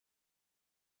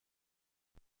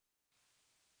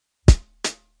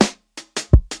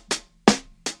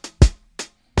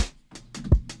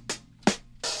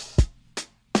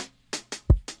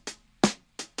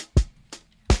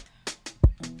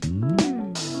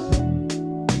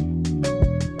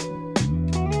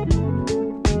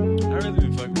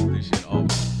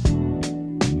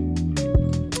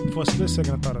split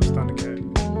second, I thought it was Thundercat.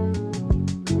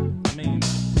 I mean,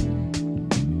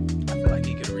 I feel like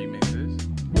he could have remixed this.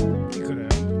 He could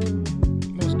have.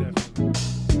 Most definitely.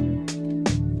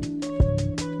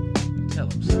 Tell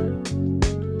him, sir.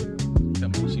 Tell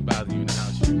me, she bothering you in the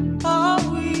house. Are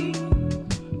we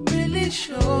really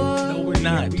sure? No, we're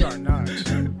not. We are not.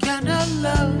 Kind of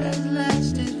love has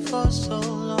lasted for so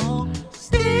long.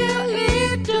 Still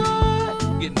endure.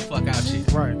 Getting the fuck out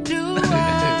shit. Right. Do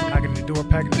Knocking the door,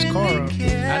 packing his car up.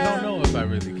 I don't know if I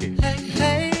really care.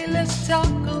 Hey, let's talk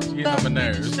about She getting on my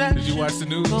nerves. Did you watch the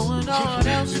news? Going on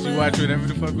Did you watch whatever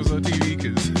the fuck was on TV?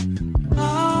 Cause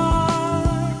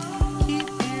keep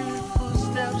hearing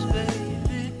footsteps,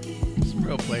 baby. some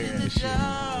real player ass shit.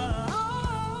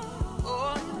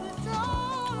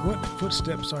 What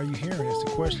footsteps are you hearing is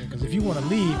the question. Because if you want to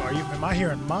leave, am I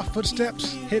hearing my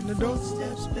footsteps hitting the door?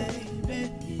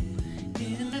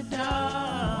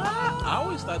 I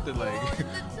always thought that, like,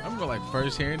 I remember, like,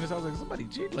 first hearing this, I was like, somebody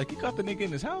cheated? Like, he caught the nigga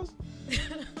in his house?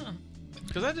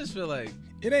 Because I just feel like,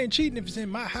 It ain't cheating if it's in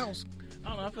my house. I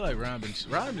don't know, I feel like Ron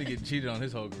been getting cheated on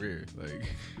his whole career.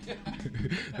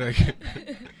 Like,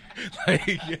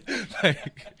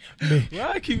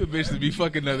 why I keep a bitch to be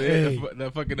fucking another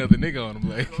nigga on him?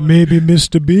 Like, Maybe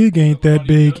Mr. Big ain't that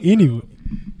big anyway.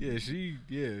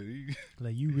 yeah,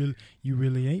 Like you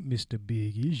really ain't Mr.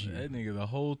 Big, is you? that nigga the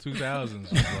whole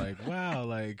 2000s was like, wow,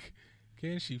 like,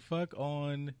 can she fuck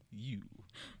on you?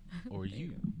 Or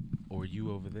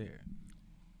you over there?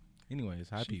 Anyways,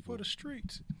 hi She people. for the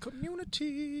streets,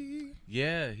 community.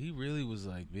 Yeah, he really was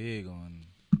like big on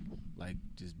like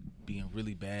just being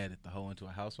really bad at the hoe into a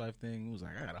housewife thing. He was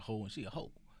like, I got a hoe and she a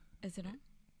hoe. Is it on?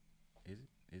 Is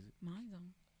it? Mine's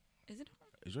on. Is it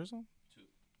on? Is yours on? 2.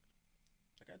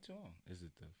 I got 2 on. Is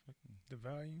it the fucking The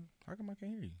volume. How come I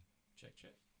can't hear you? Check.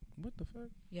 What the fuck?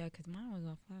 Yeah, because mine was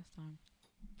off last time.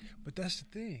 But that's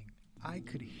the thing. I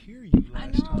could hear you I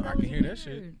last know. time. I can hear that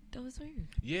shit. weird. That was weird.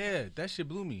 Yeah, that shit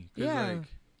blew me. 'Cause, Yeah. like,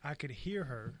 I could hear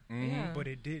her, Yeah. but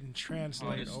it didn't Oh,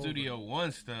 translate the over. Studio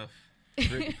One stuff.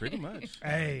 pretty much.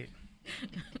 Hey,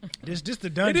 this the They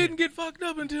dungeon. didn't get fucked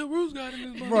up until Bruce got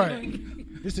in this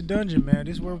Right. This the dungeon, man.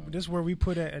 This where we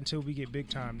put it until we get big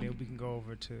time. Then we can go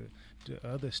over to the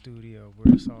other studio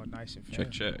where it's all nice and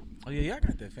fancy. Check. Oh yeah, y'all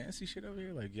got that fancy shit over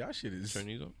here. Like y'all shit is. Turn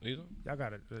these on. Y'all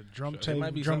got a drum It tape,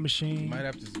 might be drum some- machine. We might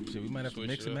have to Switch mix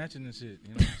it and up. matching and shit.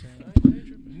 You know what I'm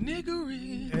saying?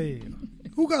 Niggery. Hey,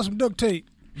 who got some duct tape?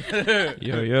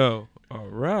 Yo. All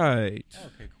right.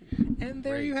 Okay, cool. And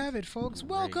there Great. you have it, folks. Great.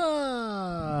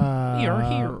 Welcome.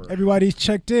 Here. Everybody's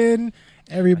checked in.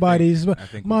 Everybody's. I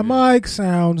think My we mic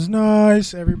sounds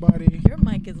nice. Everybody. Your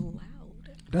mic is loud.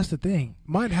 That's the thing.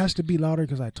 Mine has to be louder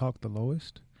because I talk the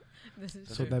lowest, This is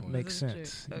so true. that This makes is true.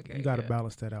 sense. Okay, You got to yeah.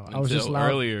 balance that out. I Until was just loud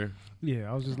earlier. Yeah,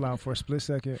 I was just loud for a split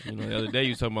second. You know, the other day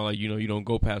you talking about like you don't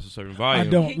go past a certain I volume.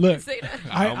 don't You look. say that.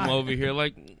 I'm over here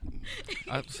like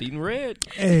I'm seeing red.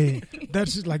 Hey,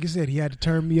 that's just like I said. He had to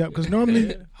turn me up because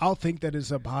normally I'll think that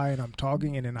it's up high and I'm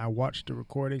talking, and then I watch the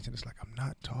recordings and it's like I'm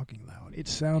not talking loud. It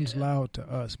sounds loud to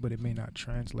us, but it may not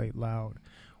translate loud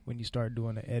when you start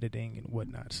doing the editing and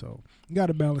whatnot. So you got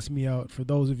to balance me out. For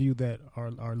those of you that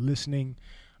are listening,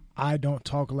 I don't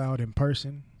talk loud in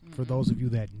person. For those of you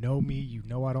that know me, you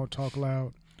know I don't talk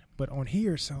loud. But on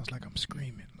here, it sounds like I'm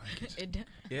screaming. Like it's, It,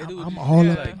 Yeah, dude, I'm just- all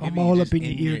yeah, up. like, I'm maybe all just up in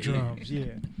your ear. eardrums. Yeah,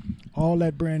 all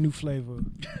that brand new flavor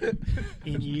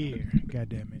in your ear. God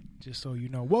damn it! Just so you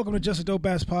know, welcome to Just a Dope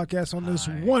Ass Podcast on this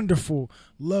Hi. wonderful,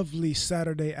 lovely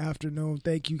Saturday afternoon.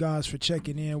 Thank you guys for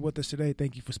checking in with us today.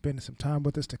 Thank you for spending some time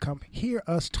with us to come hear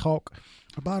us talk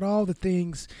about all the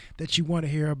things that you want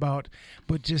to hear about,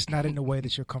 but just not in the way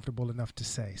that you're comfortable enough to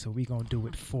say. So we gonna do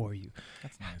it for you.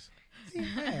 That's nice.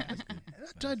 Yeah,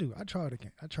 I do. I try it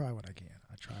again. I try when I can.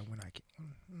 I try when I can.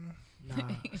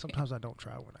 Nah, sometimes I don't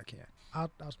try when I can.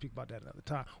 I'll speak about that another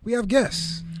time. We have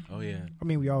guests. Oh yeah. I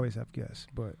mean, we always have guests,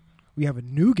 but we have a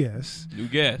new guest. New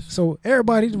guest. So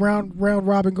everybody round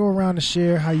robin, go around and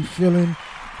share how you feeling,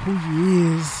 who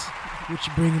you is, what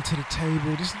you bringing to the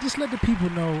table. Just let the people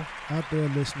know out there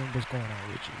listening what's going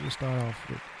on with you. We'll start off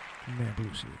with man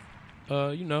Bruce here.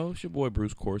 You know, it's your boy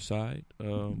Bruce Courtside.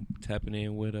 Tapping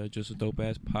in with Just a Dope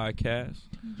Ass Podcast.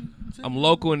 I'm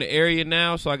local in the area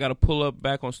now, so I got to pull up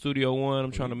back on Studio One.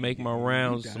 I'm trying to make my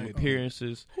rounds, some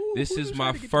appearances. This is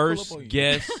my first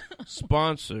guest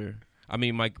sponsor. I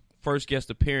mean, my first guest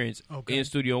appearance in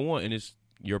Studio One, and it's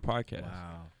your podcast.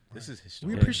 Wow. This is We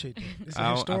historic. appreciate that. It's a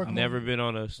I've historical never moment. been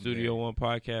on a Studio One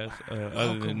podcast,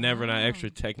 other than Never Not Extra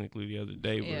technically the other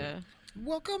day. But yeah.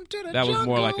 Welcome to the that was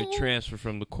more like a jungle. transfer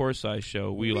from the Courtside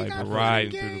show. We like got were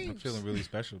riding fun through the I'm feeling really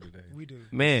special today. We do.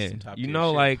 Some man. top You tier know,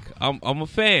 shit. like I'm a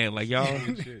fan. Like y'all,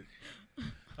 Shit.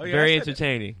 Oh, yeah, Very I said it.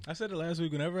 entertaining. I said it last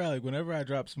week. Whenever I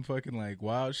drop some fucking like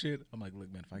wild shit, I'm like,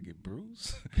 look, man, if I get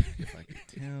Bruce, if I get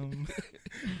Tim,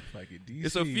 if I get DC,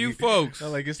 It's a few folks. So,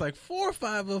 like, it's like 4 or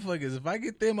 5 motherfuckers. If I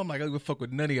get them, I'm like, I don't give a fuck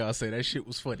what none of y'all say. That shit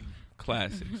was funny.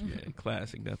 Classics, man.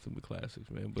 Classic, nothing but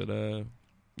classics, man. But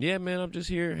yeah, man, I'm just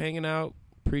here hanging out.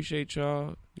 Appreciate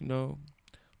y'all. You know,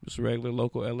 just a regular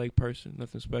local LA person.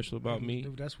 Nothing special about me.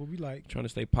 That's what we like. Trying to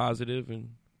stay positive and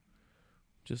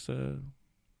just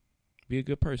be a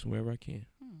good person wherever I can.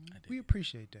 We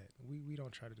appreciate that. We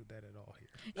don't try to do that at all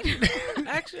here.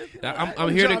 Actually,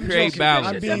 I'm here to I'm create joking.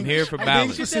 balance. I'm I'm here for being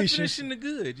balance. What's your definition of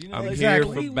good? You know, I'm like, here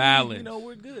Exactly. for balance. You know,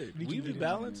 we're good. We We can be get it.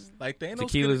 balanced. Like Thanos.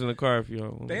 Tequila's in the car if you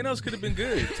don't. Thanos could have been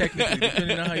good, technically,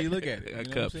 depending on how you look at it. I You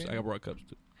got know cups. what I'm I got brought cups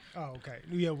too. Oh, okay.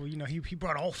 Yeah, well, you know, he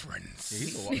brought offerings.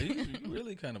 saying? He's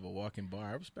really kind of a walking bar.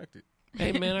 I respect it.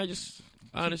 Hey man,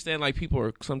 I understand like people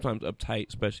are sometimes uptight,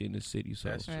 especially in this city. So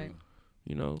That's true. Right.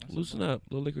 you know, That's loosen a up,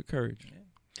 little liquor courage. Yeah.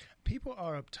 People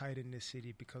are uptight in this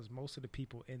city because most of the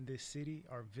people in this city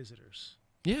are visitors.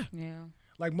 Yeah. Yeah.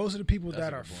 Like most of the people That's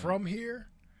that a are good point. from here,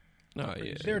 No,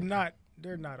 yeah. they're not.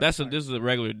 They're not. That's uptight. this is a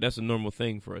regular. That's a normal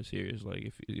thing for us here. It's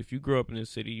like if you grow up in this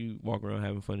city, you walk around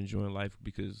having fun, enjoying life.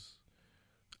 Because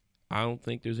I don't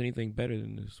think there's anything better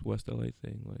than this West LA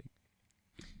thing. Like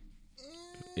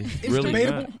it's really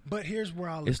debatable, not. but here's where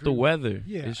I'll It's agree the weather.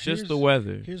 Yeah, it's just here's- the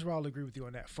weather. Here's where I'll agree with you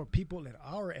on that. For people in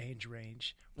our age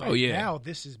range, right Oh, yeah. now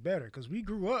this is better because we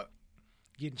grew up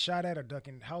getting shot at or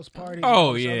ducking house parties. Oh, and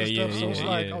all this yeah, other yeah, stuff. So it's yeah,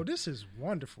 like, yeah. oh, this is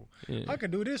wonderful. Yeah. I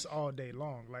could do this all day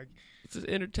long. Like, It's just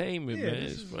entertainment, Yeah, man.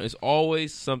 this It's, is- fun. It's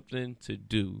always something to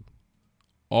do.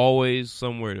 Always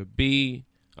somewhere to be.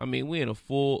 I mean, we're in a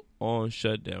full on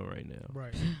shutdown right now.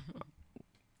 right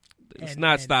It's And-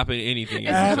 not and- stopping anything.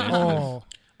 at essentially. all.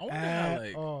 I wonder At how,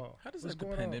 like, all. how does What's like the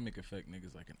going on? pandemic affect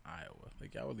niggas like in Iowa?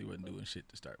 Like, y'all really wasn't doing shit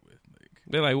to start with. Like,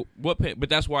 They're like, what? But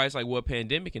that's why it's like, what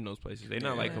pandemic in those places? They're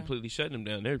not like Yeah. completely shutting them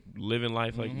down. They're living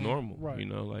life like Mhm. normal. Right. You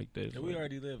know, like that. yeah, we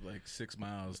already live like 6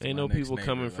 miles. To Ain't my no next people neighbor,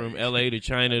 coming from like- L.A. to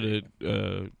China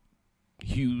to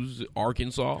Hughes,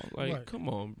 Arkansas. Like, Right. come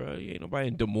on, bro. You ain't nobody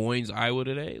in Des Moines, Iowa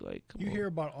today. Like, come You on. hear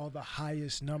about all the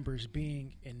highest numbers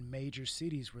being in major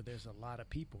cities where there's a lot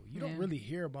of people. You don't Yeah. really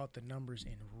hear about the numbers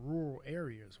in rural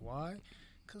areas. Why?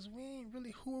 Because we ain't really.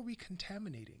 Who are we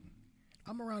contaminating?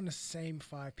 I'm around the same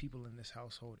 5 people in this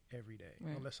household every day,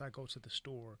 Right. unless I go to the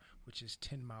store, which is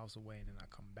 10 miles away, and then I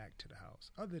come back to the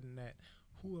house. Other than that,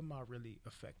 who am I really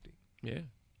affecting? Yeah.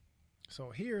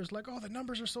 So here it's like, oh, the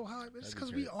numbers are so high. It's That'd be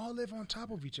because we great. all live on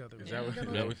top of each other. Is man. that, We what, gotta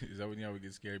is, that live- what, is that when y'all would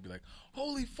get scared? Be like,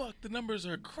 holy fuck, the numbers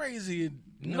are crazy in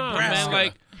Nah,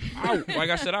 Nebraska. man. Like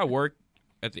I said, I work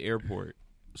at the airport,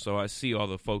 so I see all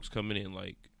the folks coming in.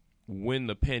 Like when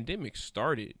the pandemic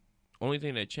started, only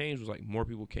thing that changed was like more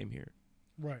people came here.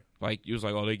 Right. Like it was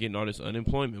like, oh, they're getting all this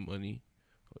unemployment money.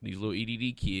 These little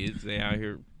EDD kids, they out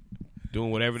here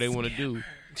doing whatever they want to do.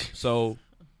 So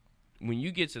when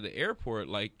you get to the airport,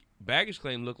 like baggage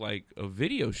claim looked like a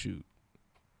video shoot.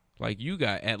 Like you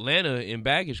got Atlanta in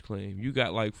baggage claim, you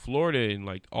got like Florida and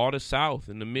like all the South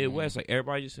and the Midwest. Like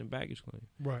everybody just in baggage claim.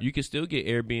 Right. You can still get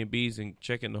Airbnbs and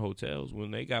check in the hotels. When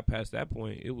they got past that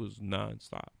point, it was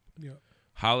nonstop. Yeah.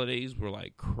 Holidays were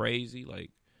like crazy. Like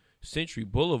Century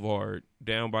Boulevard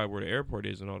down by where the airport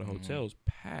is and all the hotels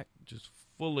packed, just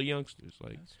full of youngsters,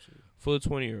 like That's true. full of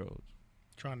 20-year-olds.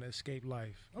 Trying to escape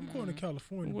life. I'm going to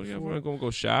California. I'm before. gonna go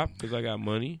shop because I got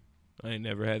money. I ain't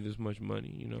never had this much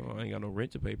money. You know, I ain't got no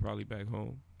rent to pay probably back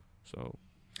home. So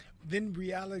Then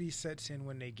reality sets in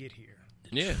when they get here.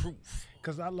 yeah, Truth.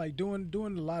 Because I like doing a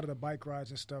lot of the bike rides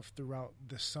and stuff throughout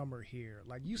the summer here.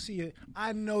 Like you see it.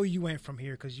 I know you ain't from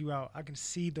here because you out. I can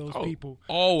see those Oh, people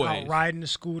always. out riding the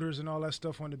scooters and all that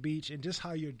stuff on the beach, and just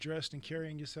how you're dressed and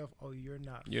carrying yourself. Oh, you're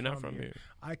not. You're not from here.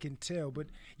 I can tell, but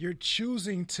you're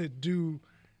choosing to do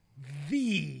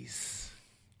these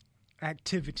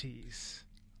activities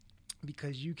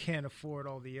because you can't afford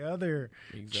all the other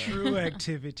Exactly. true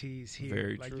activities here.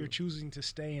 Very like true. you're choosing to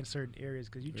stay in certain areas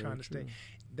because you're Very trying to true. stay.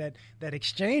 That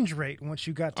exchange rate once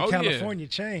you got to Oh, yeah. California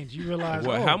changed. You realize,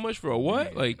 What? oh, How much for a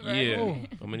what? Like, Right. yeah, Oh,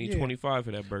 I'm gonna need yeah. $25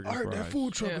 for that burger I and heard fries. that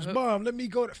food truck Yeah. was bomb. Let me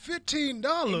go to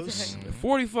 $15. Exactly.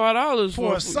 $45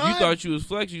 For a You side? thought you was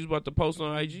flex? You was about to post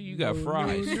on IG. You got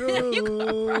fries.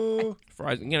 No.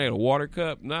 Fries. You got a water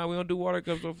cup? Nah, we don't do water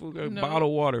cups on food. No.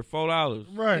 Bottled water, $4.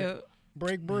 Right. Yeah.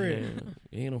 Break bread.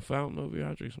 Yeah. Ain't no fountain over here.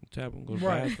 I drink some tap and go to the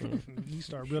Right. bathroom. You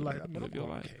start realizing, I Live your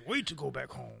life. can't wait to go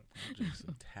back home. Just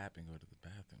some tap and go to the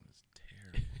bathroom is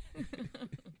terrible.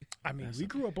 I mean, we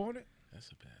grew up on it.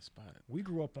 that's a bad spot. We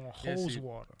grew up on Yeah, hose see-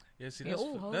 water. Yeah, see, Yeah, that's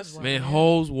ooh, hose that's water. Man,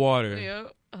 hose water. Yeah.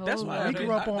 That's why We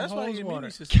grew up on that's why hose your water.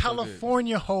 immune system's so good.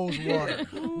 California hose water,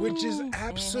 which is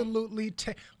absolutely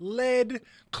lead,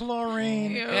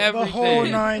 chlorine, Yeah. the whole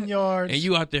Everything. 9 yards. And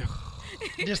you out there.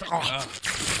 just Get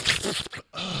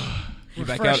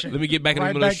back out. refreshing. Let me get back in the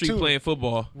Right middle of the back street to it. playing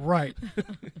football. Right.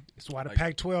 That's why the Like-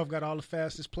 Pac-12 got all the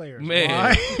fastest players. Man.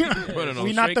 Why? Running on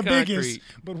we not straight the biggest, concrete.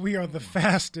 but we are the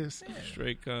fastest.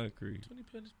 Straight concrete.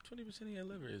 20% of your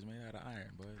liver is made out of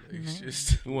iron, but it's Mhm.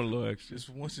 just We want a little extra. just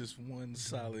one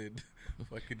solid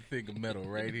fucking thing of metal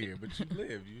right here. But you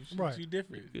live, Right. you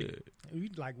different. Good. We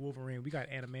like Wolverine. We got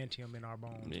adamantium in our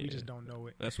bones. Yeah. We just don't know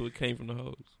it. That's what came from the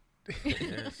hose.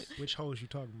 Yes, Which hose you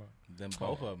talking about? them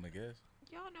both of them, I guess.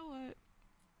 Y'all know what?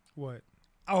 What?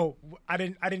 Oh, I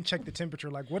didn't check the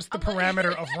temperature. Like, what's the I'm like-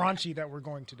 parameter of raunchy that we're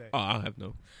going today? Oh, I don't have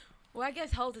no. Well, I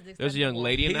guess hose is acceptable. There's a young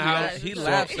lady in the house. He So-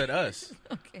 laughs at us.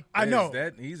 Okay. I know.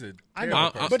 That he's a I know.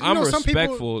 terrible person. But you I'm know, some people-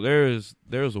 respectful.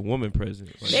 There's a woman present.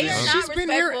 Like, They are I'm- not She's been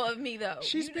here- respectful of me, though.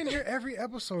 She's been here every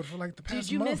episode for like the past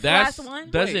Did you month. miss That's last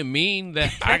one? doesn't mean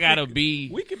that I gotta be.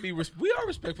 We can be. We are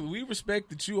respectful. We respect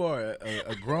that you are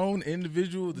a grown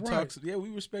individual that Right. talks. Yeah, we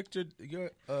respect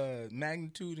your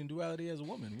magnitude and duality as a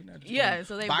woman. We're not just Yeah, gonna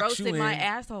so they box roasted you my in.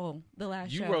 asshole the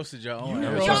last You show. roasted your own. You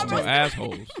asshole. We're talking about roasted-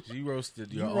 assholes. You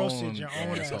roasted You your roasted own your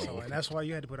own asshole, and that's why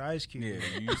you had to put Ice Cube.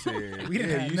 Yeah, in. you said. We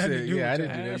didn't yeah, have you nothing to said. do Yeah, I with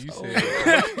didn't do that. You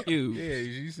that. said. You. Yeah,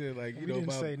 you said like We you know didn't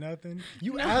about. say nothing.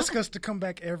 You ask us to come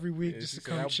back every week Yeah, just she to said,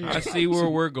 come I'm- chill. I see where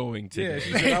we're going Yeah, today.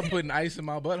 she said I'm putting ice in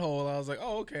my butthole. I was like,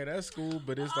 oh, okay, that's cool.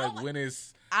 But it's like when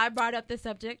it's I brought up the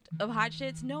subject of hot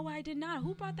shits. No, I did not.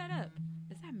 Who brought that up?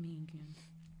 Is that me again?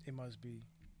 It must be.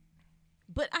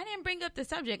 But I didn't bring up the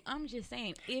subject. I'm just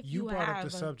saying if You you, brought have up the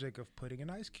a- subject of putting an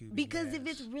ice cube. in because your if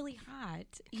it's ass. really hot,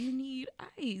 you need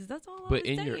ice. That's all. But I'm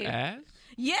in saying. your ass?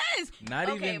 Yes. not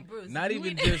Okay, even Bruce, not you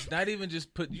even would-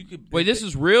 just put. You could Wait, this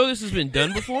is real? This has been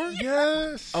done before?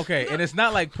 Yes. okay, and it's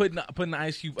not like putting the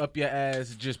ice cube up your ass.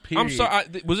 Just period. I'm sorry.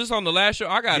 Was this on the last show?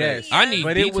 I got Yes. it. I need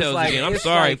But it was details like- again. I'm it's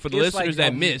sorry like- for the it's listeners like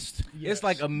that a- missed. It's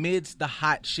like amidst the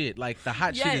hot shit. Like the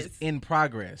hot shit is Yes. in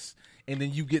progress, and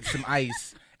then you get some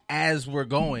ice as we're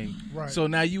going. Right. So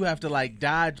now you have to like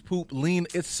dodge, poop, lean.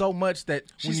 It's so much that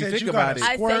She when you said think you about gotta it,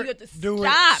 I Squirt, say you have to do it,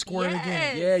 stop. squirt yes.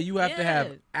 again. yeah, you have to have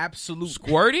Yes. absolute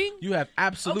Squirting? You have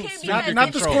absolute Okay, finger because- Not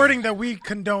the control. squirting that we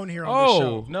condone here on Oh. the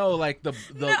show. No, like the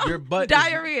No, your butt.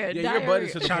 diarrhea, Is, yeah, your butt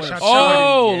is to the diarrhea. point Cha, of cha,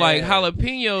 Oh, squirting. like Yeah.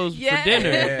 jalapenos Yes. for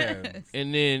dinner. Yeah.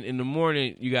 And then in the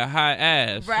morning, you got hot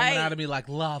ass. Right. Coming out of me like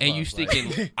lava. And you like-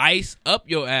 sticking ice up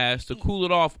your ass to cool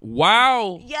it off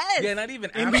while Yes. Yeah, not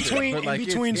even In after, between- but like in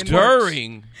it's between in squirts.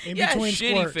 during In Yes. between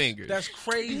shitty squirts. fingers. That's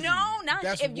crazy. No, not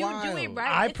That's if you wild. do it right.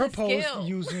 I it's a proposed skill.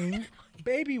 using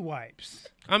baby wipes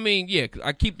I mean, yeah, 'cause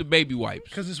I keep the baby wipes.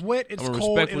 because it's wet, it's I'm a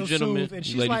cold, respectful it'll gentleman. soothe, and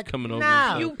You she's ladies like, coming over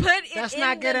 "Nah, and You put it That's in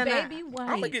not good the enough. baby I'm wipe.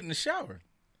 gonna get in the shower.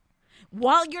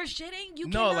 While you're shitting, you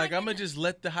No, cannot like I'm get gonna just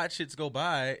let the hot shits go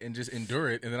by and just endure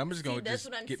it, and then I'm just gonna that's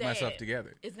just what I'm get saying. myself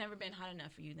together. It's never been hot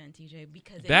enough for you then, TJ,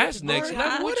 because it That's was next hot.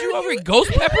 level. What What you are over you- eat?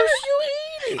 Ghost peppers?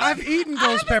 I've eaten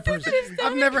ghost peppers. sensitive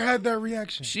I've never had that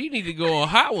reaction. She need to go on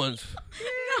hot ones.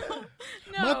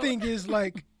 No. My thing is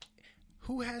like,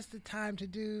 who has the time to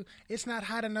do? It's not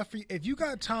hot enough for you. If you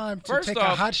got time to First take a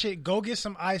off, hot shit, go get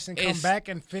some ice and come it's- back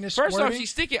and finish First off, squirting.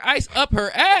 she's sticking ice up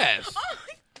her ass.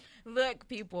 Look,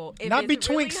 people. If Not it's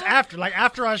be really twinks hot- after. Like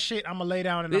after I shit, I'm gonna lay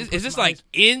down and I'm Is put this some like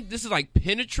ice. this is like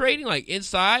penetrating like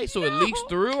inside so it No. leaks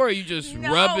through, or are you just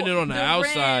No, rubbing it on the rim,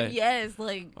 outside? yes,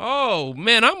 like Oh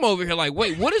man, I'm over here like,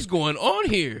 wait, what is going on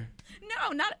here?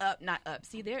 no, not up.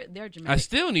 See, they're I dramatic.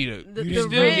 still need The- you the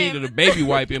still rim- needed a baby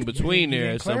wipe in between You there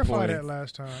didn't at some clarify point. that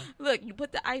last time. Look, you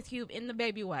put the ice cube in the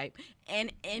baby wipe,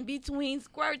 and in between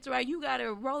squirts, right, you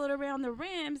gotta roll it around the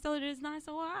rim so that it's not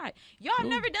so hot. Y'all Ooh.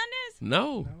 never done this?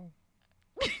 No, No.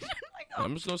 Like, oh,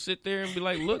 I'm just gonna sit there and be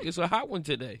like, look, it's a hot one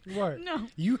today. What? no.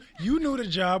 You knew the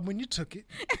job when you took it.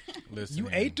 Listen, You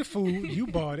man. ate the food. You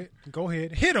bought it. Go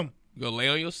ahead, hit him. You gonna lay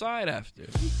on your side after.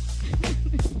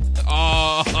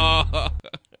 Oh,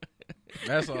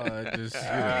 That's all. I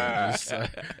just,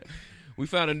 we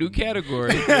found a new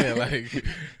category. yeah, like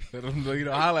let them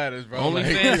know, holla at us, bro.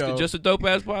 OnlyFans, like, you know. just a dope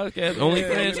ass podcast.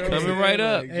 OnlyFans you know what I'm coming saying? right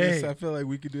up. Like, just, Hey. I feel like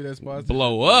we could do that sponsor.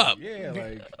 Blow up, Yeah,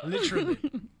 like Literally.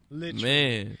 Literally.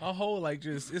 man. a whole like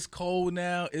just it's cold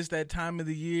now. It's that time of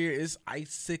the year. It's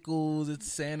icicles.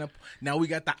 It's Santa. Now we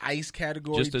got the ice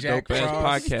category. Just a Jack dope ass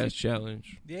Frost. podcast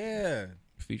challenge Yeah,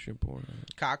 featuring porn.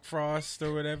 cock frost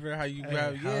or whatever. How you Hey,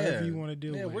 grab? however Yeah, you wanna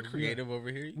deal Yeah, with we're it. creative over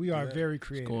here. You We can are do that. very It's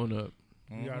creative. going up.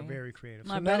 We are Mhm. very creative.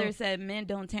 My So brother now, said men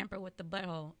don't tamper with the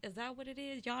butthole. Is that what it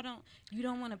is? You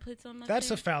don't want to put something up that's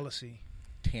there? a fallacy.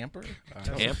 tamper.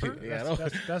 Tamper? Yeah,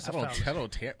 That's a fallacy. I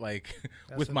don't tamper like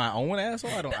That's with a- my own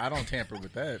asshole. I don't tamper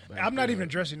with that. Like, I'm not even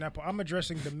addressing that part. I'm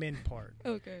addressing the men part.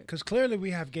 Okay. Because clearly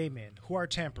we have gay men who are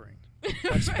tampering.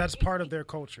 That's part of their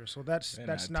culture. So that's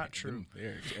not true.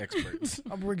 They're experts.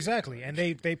 Exactly, and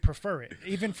they prefer it.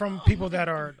 Even from people that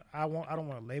are I don't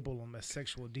want to label them as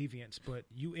sexual deviants, but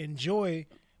you enjoy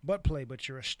butt play, but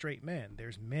you're a straight man.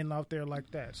 There's men out there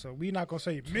like that. So we're not gonna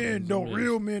say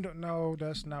real men don't. No,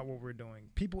 that's not what we're doing.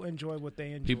 People enjoy what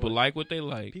they enjoy. People like what they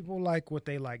like. People like what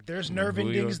they like. There's Mhm. nerve Who you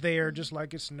endings are. there, just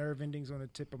like it's nerve endings on the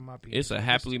tip of my penis. It's a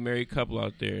happily married couple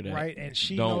out there that right, and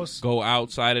she don't knows. go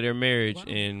outside of their marriage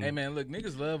and Hey man, look,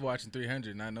 niggas love watching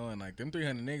 300, not knowing like them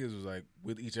 300 niggas was like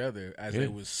with each other as Yeah. they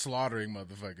was slaughtering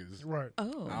motherfuckers. Right.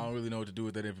 Oh. I don't really know what to do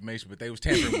with that information, but they was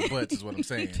tampering with butts, is what I'm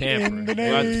saying. tampering. In the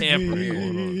A lot of tampering going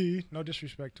on. Navy. No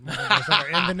disrespect to my brothers that are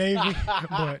in the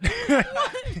Navy,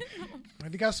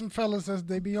 but they got some fellas that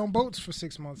they be on boats for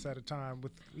 6 months at a time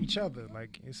with each other.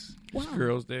 Like it's There's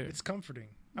girls there. comforting.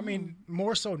 I mean,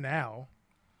 more so now.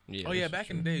 Yeah, Oh yeah, that's back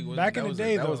true. in the day. Back in the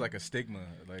day, that was though. like a stigma.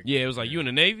 Like Yeah, it was like you in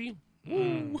the Navy.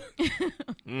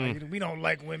 Like, we don't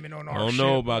like women on I our don't ship.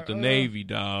 know about the Navy,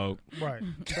 dog. Right.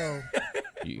 So,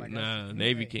 Like nah, us.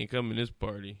 Navy Yeah. can't come in this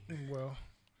party. well,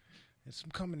 it's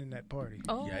some coming in that party.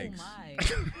 Oh Yikes. my.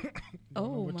 Don't know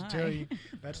Oh what my. to tell you.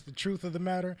 That's the truth of the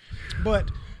matter.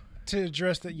 But to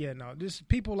address that, this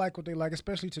people like what they like,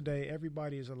 especially today.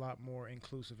 Everybody is a lot more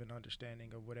inclusive and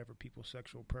understanding of whatever people's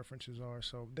sexual preferences are.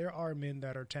 So there are men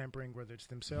that are tampering, whether it's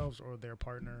themselves or their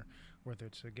partner, whether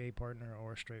it's a gay partner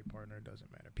or a straight partner. It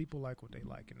doesn't matter. People like what they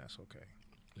like, and that's okay.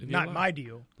 Live your Not life. my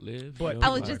deal. Live. but- your I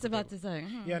was life. just about to say.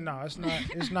 Yeah, no, it's not.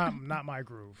 It's not my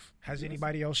groove. Has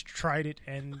anybody else tried it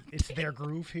and it's their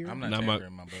groove here? I'm not Not my-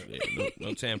 tampering my butt. Yeah,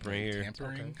 no tampering here.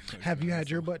 Tampering? Have you had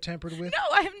your butt tampered with?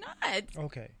 No, I have not.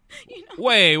 Okay. You know,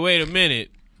 Wait a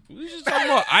minute. We just talking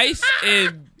about ice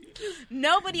and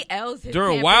nobody else has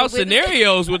during tampered wild with it.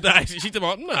 scenarios with the ice. She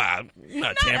talking about I'm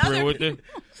not tampering other with it.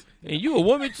 And you a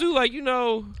woman too, like you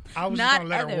know, I was Not just gonna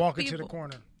let her other walk into the people.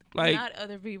 corner. like Not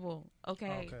other people.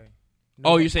 Okay. Okay.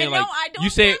 oh, you're saying And like no, I don't you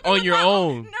say tamper on with your my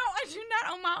own. No, I do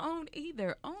not on my own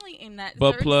either. Only in that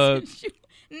Butt certain plug. situ-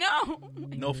 No.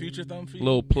 No future thumb for you?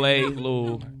 Little play,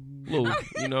 little,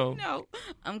 you know. No.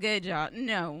 I'm good, y'all.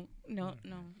 No. No.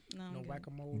 No I'm good.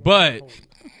 whack-a-mole. But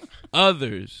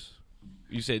others,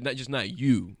 you said not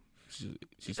you.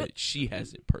 She said she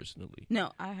has it personally.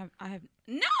 No, I have.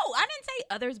 No, I didn't say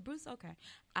others, Bruce. Okay,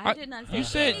 I did not say. You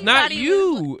said not anybody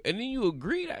was you, and then you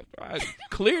agreed after I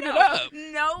cleared it up.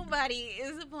 Nobody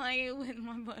is playing with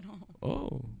my butthole.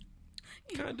 Oh,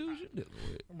 what kind of dudes you dealing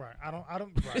with? Right. I don't.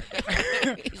 Right.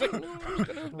 He's like, no, I'm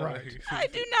just gonna. Right. I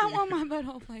do not want my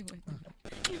butthole played with. I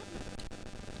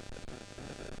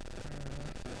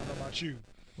don't know about you.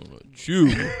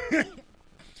 Chew.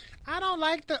 I don't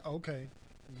like the. Okay.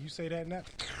 You say that now.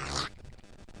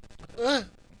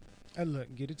 And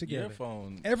look, get it Your together.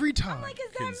 phone Every time. Like,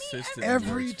 is that consistently me?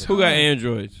 Every works for time. Who got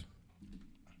Androids?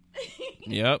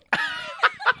 Yep.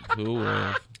 Who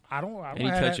was? I don't And he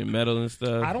have touching metal and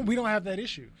stuff. we don't have that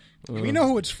issue. Uh. We know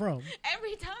who it's from.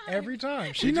 Every time. Every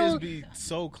time. She She knows. just be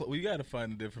so close. We got to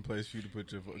find a different place for you to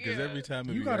put your phone. Because Yeah. every time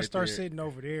it You be got to right start there. sitting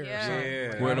over there. Yeah. Or something. Yeah.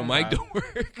 Like, Where the I mic don't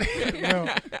work.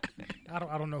 don't- well,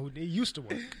 I don't know who. It used to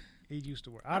work. It used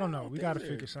to work. I don't know. We got to Things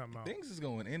are- figure something out. Things is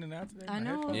going in and out today. I My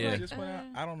know, headphones Yeah. just went out.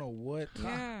 I don't know what.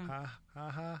 Yeah. Ha ha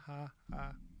ha ha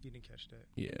ha. You didn't catch that.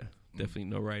 Yeah, definitely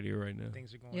no right here right now.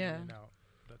 Things are going Yeah. in and out.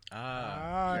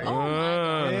 Ah. Oh my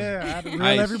God. Yeah, I had to reel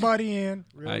Ice. everybody in.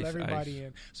 Reel Ice, everybody ice.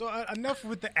 in. So enough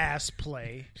with the ass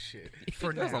play Shit.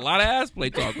 for That's now. a lot of ass play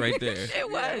talk right there. It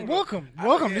was. Welcome.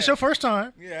 Yeah. This your first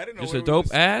time. Yeah, I didn't know. It's where a we dope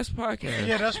was- ass podcast.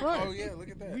 Yeah, that's right. Oh yeah, look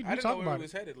at that. We I didn't talk know where about it it.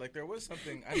 was headed. Like there was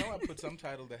something. I know I put some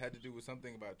title that had to do with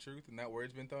something about truth, and that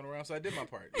word's been thrown around. So I did my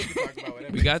part. We can talk about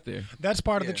whatever. We got there. That's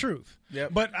part of the Yeah. truth.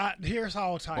 Yep. But here's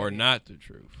how I'll tie Or it in. not the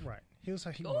truth. Right. Here's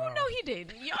how he. Oh wow. no, he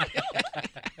did. Y'all know.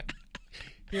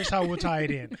 Here's how we'll tie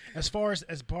it in. As far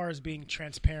as being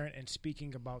transparent and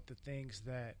speaking about the things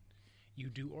that you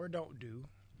do or don't do,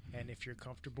 and if you're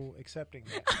comfortable accepting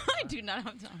that. I do not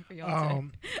have time for y'all.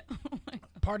 Um, Oh my God.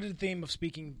 part of the theme of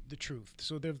speaking the truth.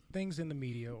 So there are things in the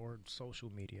media or social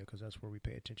media, because that's where we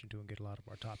pay attention to and get a lot of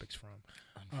our topics from.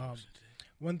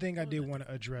 One thing I did want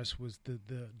to address was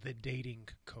the dating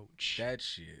coach That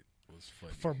shit was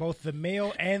funny. for both the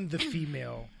male and the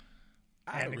female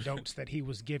anecdotes that he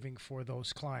was giving for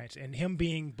those clients, and him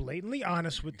being blatantly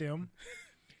honest with them,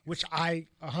 which I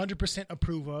 100%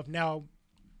 approve of. Now,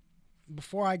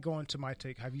 before I go into my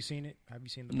take, have you seen it? Have you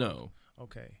seen the No.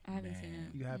 Okay. I haven't seen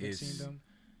it. You haven't It's- seen them?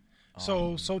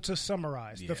 So to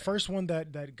summarize, yeah. the first one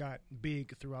that got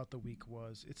big throughout the week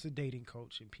was it's a dating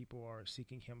coach and people are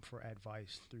seeking him for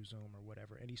advice through Zoom or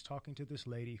whatever. And he's talking to this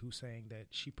lady who's saying that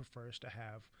she prefers to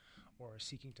have or is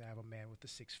seeking to have a man with a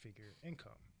 6-figure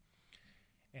income.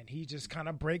 And he just kind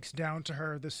of breaks down to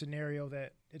her the scenario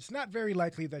that it's not very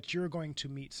likely that you're going to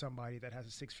meet somebody that has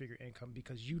a 6-figure income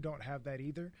because you don't have that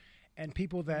either. And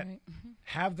people that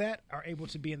have that are able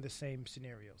to be in the same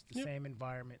scenarios, the same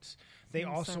environments. They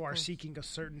also are seeking a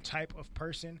certain type of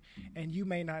person, and you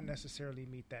may not necessarily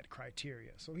meet that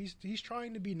criteria. So he's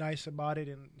trying to be nice about it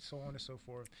and so on and so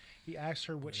forth. He asked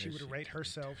her what she would rate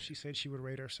herself. She said she would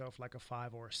rate herself like a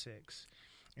 5 or a 6.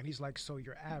 And he's like, so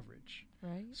you're average.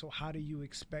 Right. So how do you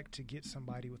expect to get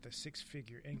somebody with a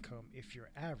 6-figure income if you're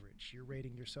average? You're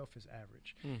rating yourself as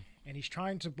average. And he's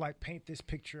trying to like paint this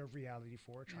picture of reality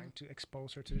for her, trying to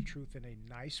expose her to the truth in a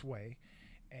nice way.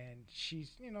 And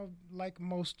she's, like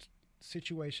most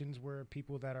situations where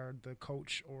people that are the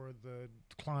coach or the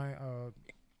client,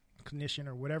 clinician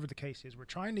or whatever the case is, we're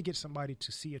trying to get somebody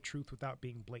to see a truth without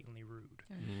being blatantly rude.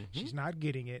 She's not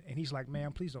getting it, and he's like,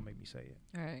 "Man, please don't make me say it."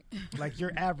 All right. Like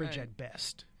you're average at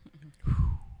best.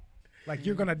 Like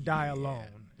you're gonna die alone,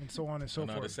 and so on and so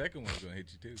No, forth. the second one's gonna hit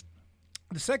you too.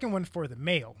 The second one for the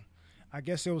male, I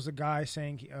guess it was a guy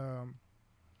saying,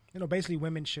 basically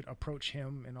women should approach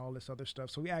him and all this other stuff.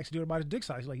 So we asked dude about his dick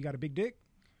size. He's like, "You got a big dick?"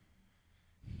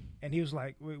 And he was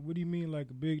like, "Wait, what do you mean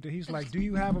like a big dick?" He's like, "Do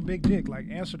you have a big dick? Like,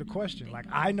 answer the question. Like,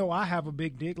 I know I have a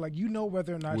big dick. Like, you know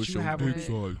whether or not What's you your have a dick big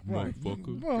size, right.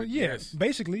 motherfucker? Well, yeah, Yes.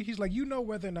 basically, he's like, you know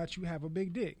whether or not you have a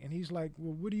big dick. And he's like,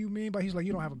 well, what do you mean by? He's like,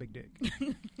 you don't have a big dick.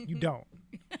 You don't.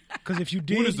 Because if you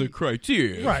did, What is the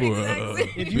criteria Right. for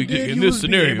If you big dick did, in you this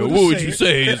would be scenario? able to What would say you it.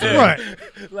 say is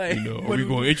right? Like, are we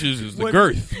going inches? Is the what-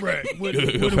 girth? Right. What The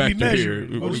do we factor measure?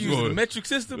 here. What What's do use you the going- metric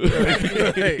system.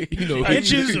 Hey,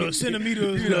 inches or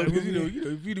centimeters? Like,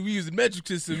 if we use the metric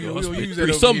system, we don't use that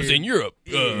Three over summers here. in Europe.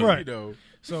 Right. You know,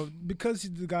 So because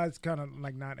the guy's kind of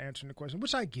like not answering the question,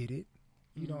 which I get it.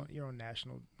 You're on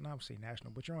national, not to say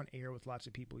national, but you're on air with lots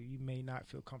of people. You may not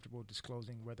feel comfortable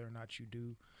disclosing whether or not you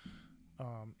do.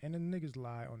 And then niggas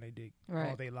lie on their dick all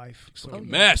Right. their life. So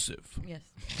Massive. Yes.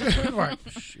 right.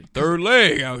 Third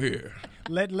leg out here.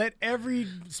 Let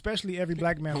especially every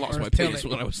black man I on lost my earth tell penis it.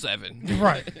 when I was 7.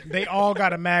 Right. They all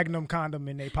got a Magnum condom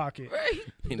in their pocket. Right.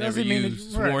 He never Doesn't mean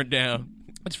used. it- right. Worn down.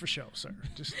 It's for show, sir.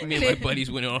 Just Me and my buddies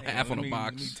went on hey, half on let a me-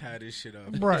 Let me box. tie this shit up.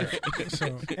 right.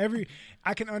 So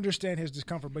I can understand his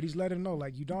discomfort, but he's letting him know,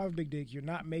 like, you don't have a big dick, you're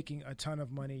not making a ton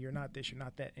of money, you're not this, you're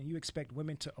not that, and you expect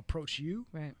women to approach you.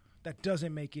 Right. That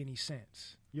doesn't make any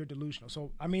sense. You're delusional.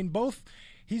 So I mean,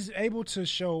 he's able to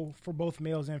show for both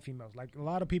males and females. Like a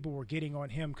lot of people were getting on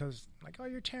him because, like, oh,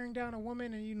 you're tearing down a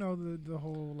woman, and the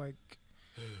whole like.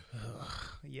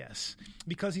 Yes,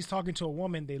 because he's talking to a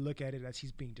woman, they look at it as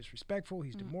he's being disrespectful,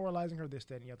 he's demoralizing her, this,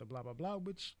 that, and the other, blah, blah, blah,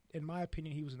 which, in my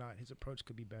opinion, he was not. His approach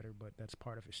could be better, but that's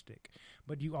part of his shtick.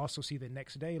 But you also see the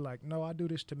next day, like, no, I do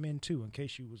this to men, too, in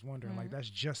case you was wondering. Like, that's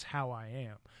just how I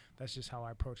am. That's just how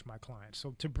I approach my clients.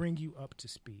 So to bring you up to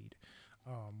speed,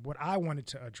 what I wanted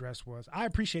to address was I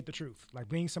appreciate the truth. Like,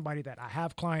 being somebody that I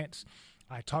have clients,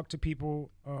 I talk to people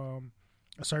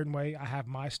a certain way. I have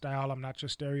my style. I'm not your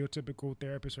stereotypical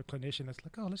therapist or clinician that's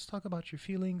like, oh, let's talk about your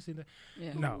feelings.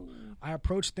 Yeah. No, I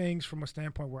approach things from a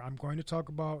standpoint where I'm going to talk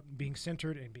about being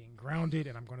centered and being grounded,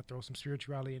 and I'm going to throw some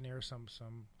spirituality in there, some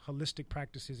holistic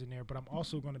practices in there, but I'm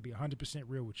also going to be 100%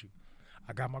 real with you.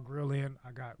 I got my grill in.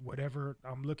 I got whatever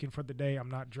I'm looking for the day.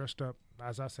 I'm not dressed up,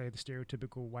 as I say, the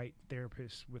stereotypical white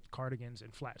therapist with cardigans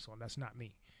and flats on. That's not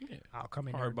me. Yeah. I'll come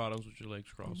in Hard there. bottoms with your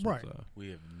legs crossed. Right. With,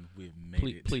 We have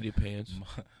made it. pleated pants.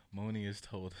 Moni has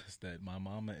told us that my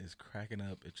mama is cracking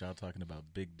up at y'all talking about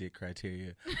big dick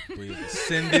criteria. We have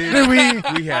ascended. we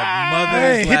have mothers.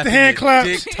 Hey, hit the laughing hand at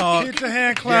claps. Dick talk. Hit the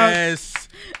hand claps. Yes.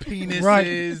 Penises.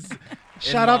 Right.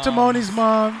 Shout out to Moni's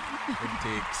mom. And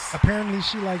dicks. Apparently,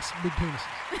 she likes big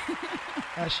penises.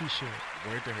 As she should.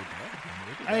 Word to her dad.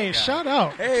 Look at Hey, that guy. shout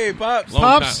out. Hey, Pops.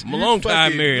 Pops, I'm a long time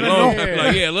fucking- married. let Long him time. know.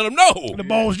 Like, yeah, let them know. The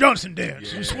Balls Johnson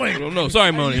dance. Yeah. You swing. I don't know.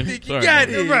 Sorry, Moni. You think you Sorry, got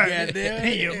Moni. it? Right. Goddamn.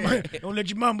 Hey, don't let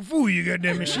your mama fool you,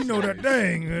 goddamn it. She know that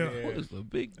thing. What is the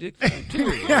big dick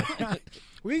criteria?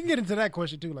 We can get into that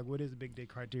question too. Like, what is the big dick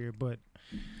criteria? But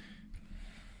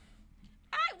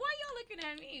Why y'all looking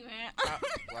at me,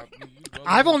 man?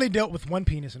 I've only dealt with one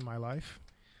penis in my life.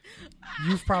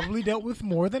 You've probably dealt with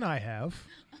more than I have.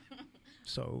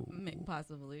 So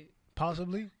Possibly.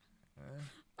 possibly.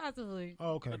 Possibly.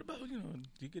 Oh, okay. What about, do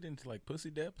you get into like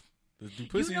pussy depth? Do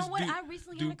pussies, You know what? do- I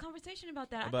recently do- had a conversation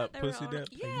about that. about I thought they pussy were all, depth?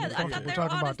 yeah, You I thought comfortable they were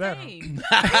talking all about the that,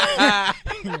 huh?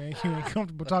 same. You ain't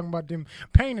comfortable talking about them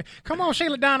penis. Come on,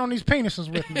 Shayla, down on these penises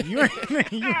with me.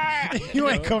 You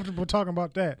ain't comfortable talking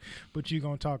about that, but you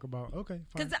gonna talk about okay. Fine.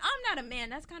 Because I'm not a man.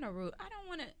 That's kind of rude. I don't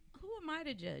want to. Who am I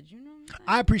to judge? You know what I'm saying?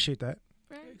 I appreciate that.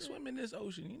 Right? Like, swim in this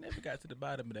ocean. You never got to the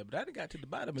bottom of that, but I done got to the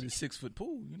bottom of the 6-foot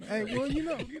pool. You know, Hey, well, you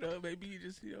know. you know, maybe you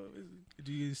just, you know,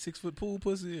 do you 6-foot pool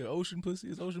pussy or ocean pussy?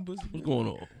 Is ocean pussy? What's going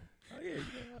on? Oh yeah,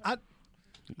 yeah.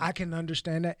 I can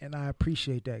understand that, and I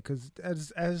appreciate that because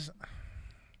as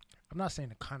I'm not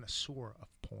saying a connoisseur of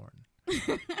porn,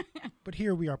 but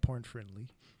here we are porn friendly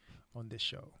on this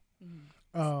show.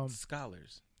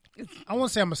 Scholars. I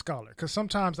won't say I'm a scholar because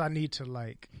sometimes I need to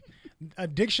like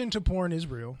addiction to porn is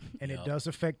real and it Yup. does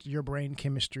affect your brain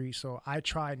chemistry. So I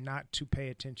try not to pay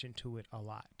attention to it a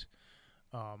lot.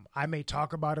 I may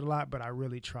talk about it a lot, but I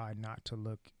really try not to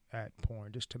look at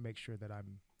porn just to make sure that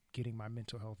I'm getting my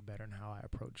mental health better and how I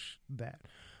approach that.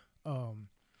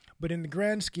 But in the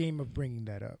grand scheme of bringing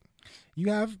that up, you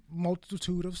have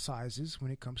multitude of sizes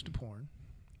when it comes to porn.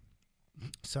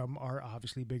 Some are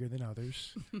obviously bigger than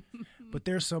others, but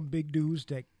there's some big dudes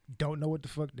that don't know what the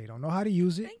fuck, they don't know how to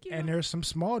use it. Thank you. And there's some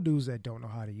small dudes that don't know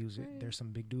how to use it. There's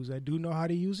some big dudes that do know how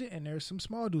to use it, and there's some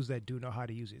small dudes that do know how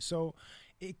to use it. So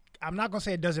I'm not going to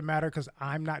say it doesn't matter because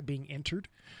I'm not being entered.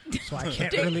 So I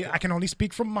can't really, I can only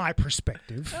speak from my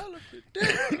perspective.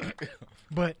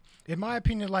 But in my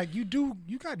opinion, like you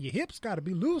got your hips got to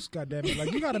be loose, goddammit.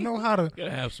 Like you got to know how to. Gotta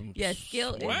have some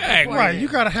Skill is swag. important. Right, you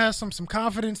gotta have some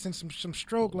confidence and some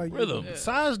stroke. Like Rhythm.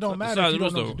 size don't matter if you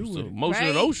don't know what to do with it. Motion Right?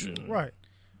 in ocean. Right.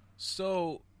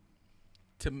 So,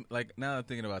 to like now, I'm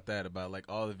thinking about that, about like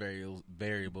all the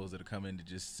variables that are coming into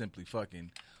just simply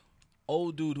fucking.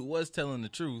 Old dude who was telling the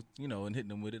truth, you know, and hitting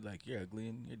them with it like you're ugly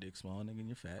and your dick's small, nigga, and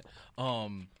you're fat.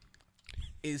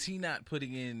 Is he not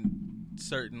putting in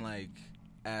certain like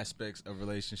aspects of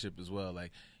relationship as well?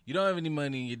 Like you don't have any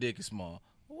money and your dick is small.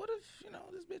 Well, what if you know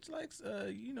this bitch likes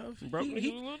you know if Broke he, niggas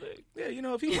with a little dick. yeah, you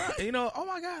know, if he, you know, oh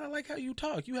my God, I like how you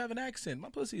talk. You have an accent. My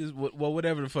pussy is well,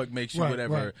 whatever the fuck makes you, Right,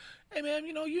 whatever. right. Hey man,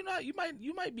 you know, you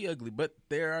might be ugly, but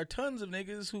there are tons of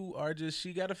niggas who are just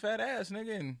she got a fat ass,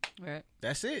 nigga, and Right.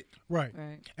 that's it. Right.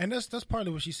 Right. And that's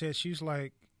partly what she said. She's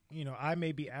like, you know, I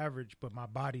may be average, but my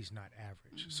body's not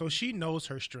average. So she knows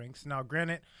her strengths. Now,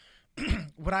 granted,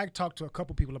 what I talked to a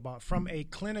couple people about from a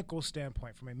clinical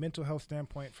standpoint, from a mental health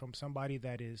standpoint, from somebody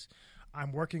that is,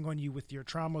 I'm working on you with your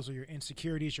traumas or your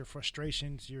insecurities, your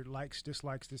frustrations, your likes,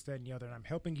 dislikes, this, that, and the other, and I'm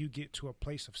helping you get to a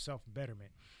place of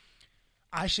self-betterment.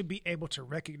 I should be able to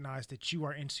recognize that you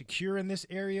are insecure in this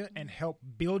area and help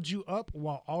build you up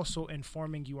while also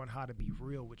informing you on how to be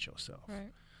real with yourself.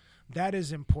 Right. That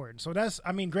is important. So that's,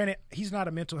 I mean, granted, he's not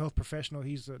a mental health professional.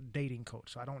 He's a dating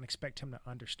coach. So I don't expect him to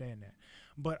understand that.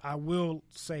 But I will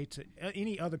say to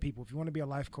any other people, if you want to be a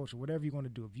life coach or whatever you're going to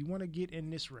do, if you want to get in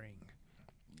this ring,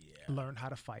 learn how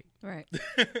to fight Right.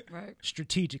 Right.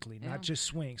 strategically, Yeah. not just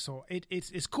swing. So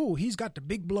it's cool. He's got the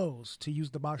big blows, to use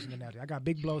the boxing analogy. I got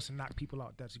big blows to knock people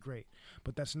out. That's great.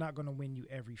 But that's not going to win you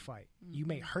every fight. You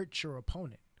may hurt your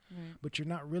opponent, Right. but you're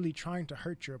not really trying to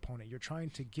hurt your opponent. You're trying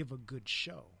to give a good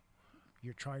show.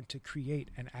 You're trying to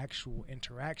create an actual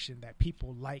interaction that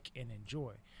people like and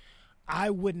enjoy.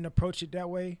 I wouldn't approach it that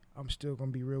way. I'm still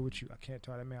gonna be real with you. I can't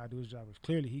tell that man how to do his job.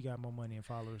 Clearly, he got more money and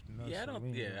followers than us. Yeah, I so don't. we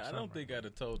ain't Yeah, doing I something don't think I'd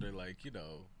have told her like, you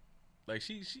know, like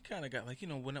she kind of got like, you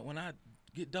know, when I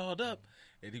get dolled up,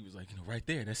 and he was like, you know, right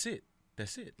there, that's it.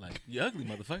 That's it. Like, you ugly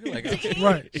motherfucker. Like,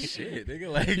 Right. Shit,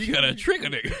 nigga. Like, You got a trick a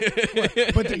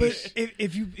nigga. But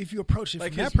if you approach it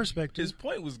like from that perspective, his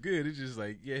point was good. It's just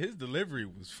like, yeah, his delivery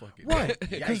was fucking right? Yikes.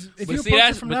 Because if But you see, approach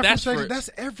that's- it from but that that's perspective, for- that's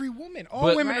every woman. All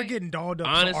But- women are Right. getting dolled up.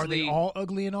 So are they Honestly, all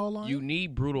ugly and all lying? You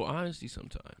need brutal honesty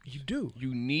sometimes. You do.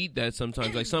 You need that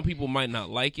sometimes. Like some people might not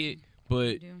like it,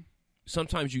 but Do.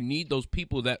 sometimes you need those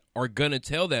people that are gonna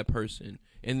tell that person,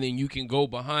 and then you can go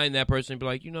behind that person and be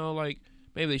like, you know, like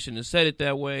maybe they shouldn't have said it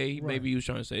that way. Right. Maybe he was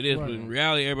trying to say this, Right. but in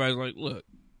reality, everybody's like, look,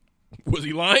 was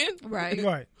he lying? Right.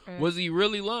 Right. Was he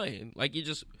really lying? Like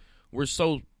we're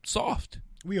so soft.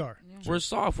 We are. We're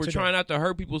soft. We're Today. trying not to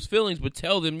hurt people's feelings, but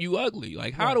tell them you ugly.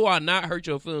 Like, how Right. do I not hurt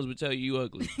your feelings but tell you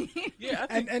ugly? Yeah, I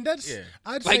think, And that's yeah.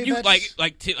 I'd like say you, that's,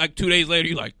 like 2 days later,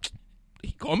 you like,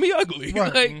 he called me ugly.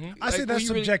 Right. Like, I like, say were that's you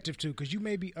really- subjective too, because you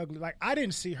may be ugly. Like I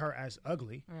didn't see her as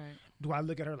ugly. Right. Do I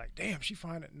look at her like, damn, she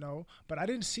fine? No, but I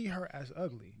didn't see her as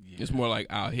ugly. It's more like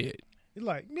I'll hit. It's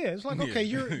like, yeah, it's like Yeah. okay,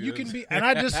 you can Yes. be, and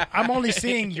I'm only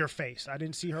seeing your face. I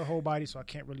didn't see her whole body, so I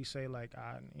can't really say like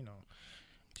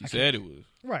She said it was.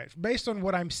 right based on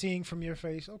what I'm seeing from your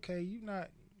face. Okay,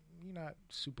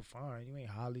 super fine. You ain't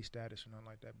highly status or nothing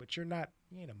like that. But you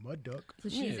ain't a mud duck. So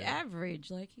she's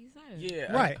average, like he said.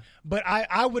 Yeah. Right. But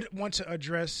I would want to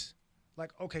address,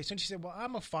 like, okay, since you said, well,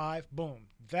 I'm a 5, boom.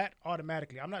 That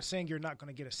automatically, I'm not saying you're not going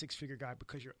to get a 6-figure guy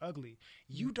because you're ugly.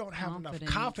 You don't have enough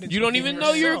confidence. You don't within even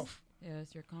know yourself.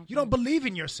 Yes, you're confident. You don't believe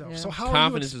in yourself. Yeah. So how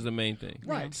Confidence are you is the main thing.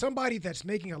 Right. Yeah. Somebody that's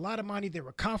making a lot of money, they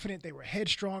were confident, they were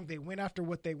headstrong, they went after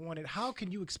what they wanted. How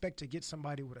can you expect to get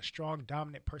somebody with a strong,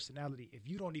 dominant personality if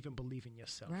you don't even believe in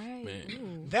yourself? Right. Man.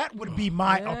 Ooh. That would be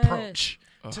my Yes. approach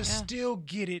to Yeah. still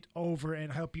get it over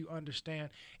and help you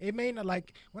understand. It may not,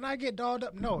 like, when I get dolled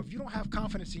up, no, if you don't have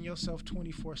confidence in yourself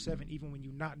 24/7, even when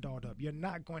you're not dolled up, you're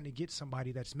not going to get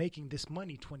somebody that's making this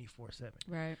money 24/7.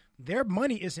 Right. Their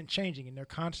money isn't changing, and they're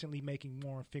constantly making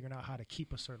more and figuring out how to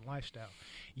keep a certain lifestyle.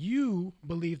 You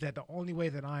believe that the only way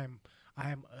that I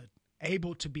am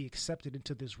able to be accepted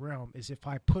into this realm is if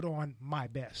I put on my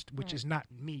best, which is not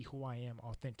me, who I am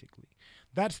authentically.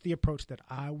 That's the approach that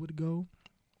I would go.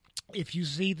 If you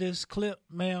see this clip,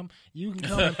 ma'am, you can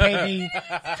come and pay me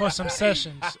for some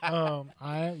sessions.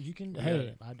 I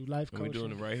do life And we're coaching.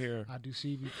 doing it right here. I do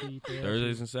CBT therapy.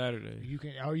 Thursdays and Saturdays. You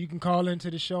can call into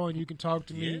the show and you can talk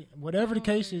to me, whatever the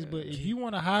case is. But if you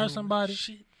want to hire somebody,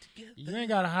 you ain't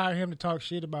got to hire him to talk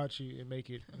shit about you and make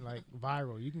it like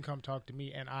viral. You can come talk to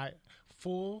me, and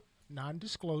full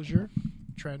non-disclosure,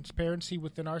 transparency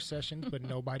within our sessions, but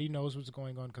nobody knows what's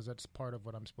going on because that's part of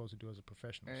what I'm supposed to do as a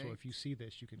professional. So if you see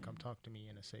this, you can come talk to me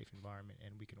in a safe environment,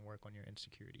 and we can work on your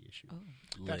insecurity issue.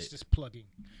 That's just plugging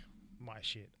my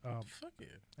shit. Fuck yeah.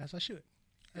 As I should.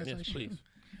 Yes, please.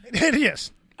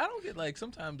 Yes. I don't get like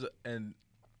sometimes, and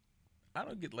I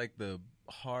don't get like the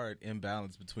hard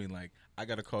imbalance between like I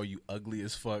gotta call you ugly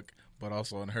as fuck, but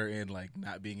also on her end like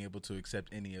not being able to accept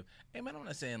any of. Hey man, I'm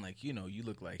not saying like you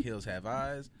look like hills have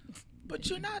eyes, but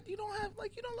you don't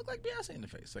look like Beyonce in the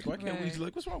face. Like why can't we just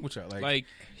like what's wrong with y'all? Like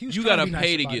He was you trying gotta to be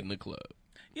pay nice to about get it. in the club.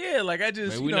 Yeah, like I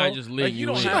just Man, we're not just letting like, you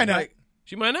don't in. have, She might not. like,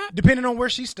 She might not. Depending on where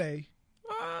she stay.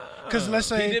 Because let's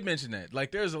he say did mention that.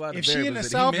 Like there's a lot of if she in the variables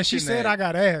that South he and she mentioned said that I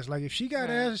got ass, like if she got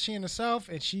ass, she in the South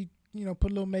and she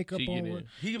put a little makeup She on. get her. in.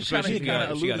 he was She kind of got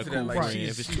a alluded to cool that. Like friend.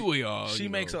 If it's two of y'all, she you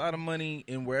makes know. a lot of money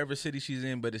in wherever city she's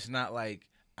in, but it's not like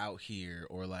out here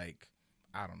or like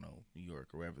I don't know, New York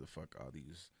or wherever the fuck all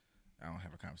these. I don't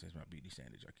have a conversation about beauty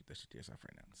standards. Y'all keep that shit to yourself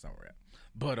right now. It's not where we're at.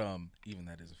 But even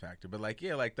that is a factor. But like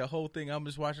yeah, like the whole thing I'm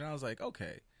just watching. I was like,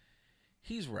 okay,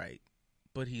 he's right,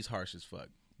 but he's harsh as fuck.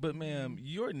 But ma'am,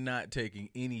 you're not taking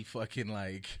any fucking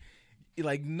like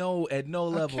no at no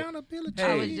level. Accountability.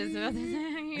 I was just about to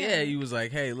say. Yeah, he was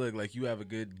like, hey, look, like you have a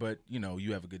good, but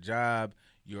you have a good job.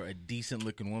 You're a decent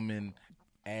looking woman,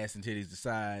 ass and titties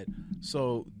aside.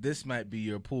 So this might be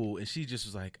your pool. And she just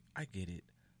was like, I get it.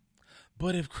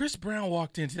 But if Chris Brown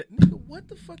walked into that, nigga, what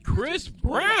the fuck? Chris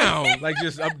Brown. Like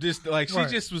I'm just like she Right.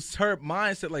 just was her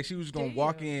mindset like she was gonna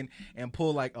walk in and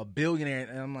pull like a billionaire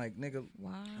and I'm like nigga,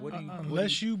 Wow. what do you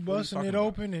Unless you busting talking it about?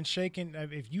 open and shaking,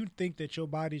 if you think that your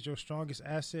body's your strongest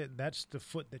asset, that's the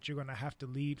foot that you're going to have to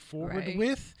lead forward Right.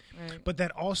 with. Right. But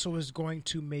that also is going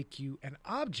to make you an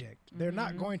object. They're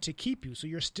not going to keep you, so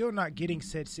you're still not getting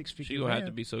said 6-figure. She gonna have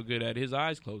to be so good at his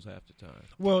eyes closed half the time.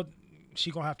 Well, she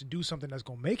gonna have to do something that's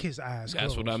gonna make his eyes.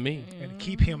 That's what close I mean. and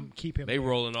keep him. They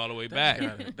rolling all the way back.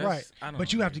 Right,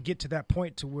 but you have to get to that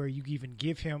point to where you even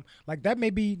give him like that.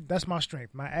 That's my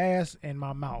strength, my ass and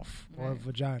my mouth or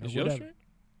vagina, Is or your whatever. strength?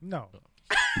 No,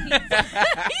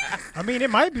 I mean it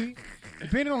might be,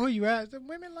 depending on who you ask. The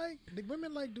women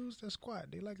like dudes that squat.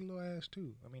 They like a little ass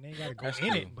too. I mean they ain't gotta go That's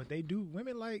in true. it, but they do.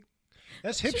 Women like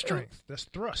that's hip strength. That's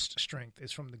thrust strength.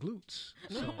 It's from the glutes.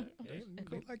 So they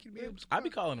like you to be able to I squat. be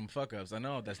calling them fuck ups. I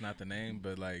know that's not the name,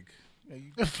 but like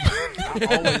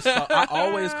I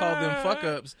always call them fuck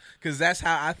ups because that's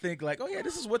how I think. Like, oh yeah,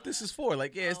 this is what this is for.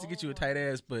 Like, yeah, it's to get you a tight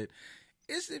ass, but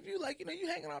it's if you like, you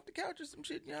hanging off the couch or some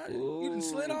shit. You done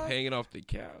slid off. Hanging off the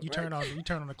couch. You turn on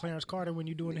the Clarence Carter when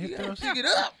you doing the hip thrust. Pick it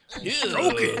up. Yeah,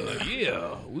 stroking.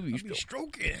 Yeah, we be Be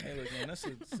stroking. Hey, look, man, that's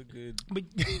a good. But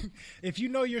if you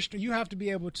know you have to be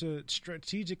able to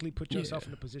strategically put yourself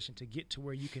in a position to get to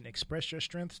where you can express your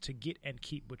strengths to get and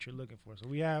keep what you're looking for. So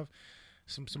we have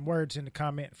some words in the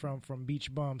comment from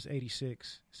Beach Bums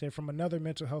 86. Said from another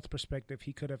mental health perspective,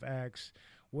 he could have asked,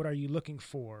 "What are you looking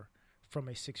for from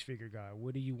a 6-figure guy?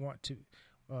 What do you want to?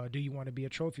 Do you want to be a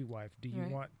trophy wife? Do you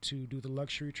want to do the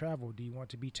luxury travel? Do you want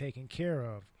to be taken care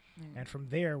of? And from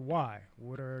there, why?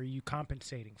 What are you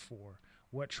compensating for?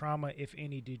 What trauma, if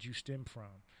any, did you stem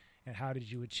from? And how did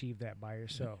you achieve that by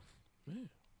yourself?"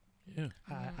 Yeah.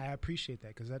 I appreciate that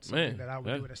because that's something that I would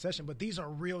yeah. do in a session. But these are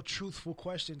real, truthful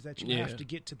questions that you Yeah. have to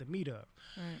get to the meat of.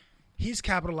 Right. He's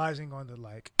capitalizing on the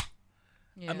like,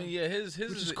 I mean, yeah, his which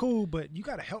is is cool, but you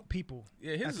got to help people.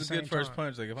 Yeah, at his the is a good same first time.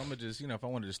 punch. Like if I'm gonna just, if I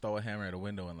wanted to just throw a hammer at a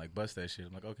window and like bust that shit,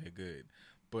 I'm like, okay, good.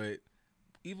 But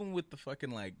even with the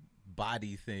fucking like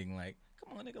body thing, like,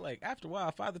 come on, nigga, like after a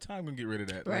while, Father Time gonna get rid of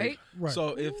that, like, Right. Right.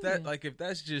 So if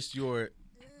that's just your,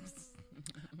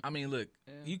 I mean, look,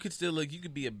 you could still look, you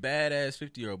could be a badass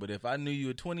 50-year-old, but if I knew you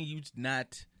at 20, you're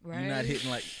not hitting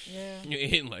like, Yeah. You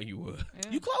ain't hitting like you were.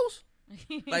 you close.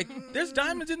 Like there's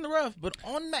diamonds in the rough, but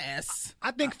en masse.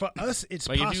 I think for us, it's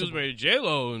Like if you possible. was married to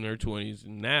J-Lo in her 20s,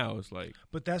 and now it's like,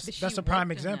 But But she that's a prime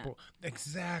worked in example.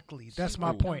 Exactly. That's She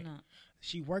my worked on point. that.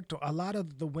 She worked on a lot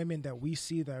of the women that we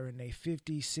see that are in their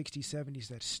 50s, 60s, 70s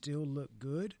that still look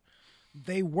good.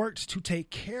 They worked to take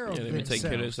care of yeah, they've been themselves. taking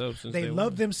care of themselves since They they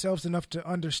love were. themselves enough to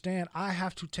understand I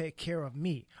have to take care of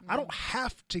me. I don't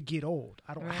have to get old.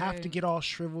 I don't have to Right. get all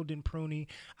shriveled and pruny.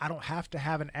 I don't have to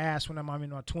have an ass when I'm in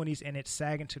my 20s and it's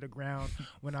sagging to the ground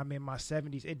when I'm in my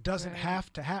 70s. It doesn't Right.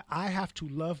 have to have. I have to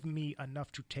love me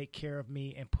enough to take care of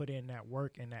me and put in that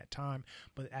work and that time.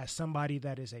 But as somebody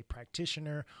that is a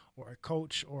practitioner or a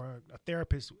coach or a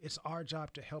therapist, it's our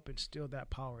job to help instill that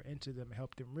power into them and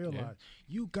help them realize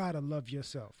you got to love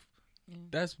yourself.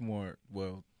 That's more,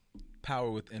 well, power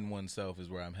within oneself is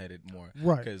where I'm headed more.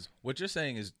 Right. Because what you're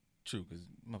saying is true, because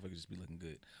motherfuckers just be looking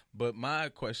good. But my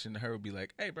question to her would be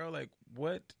like, hey, bro, like,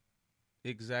 what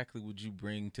exactly would you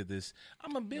bring to this?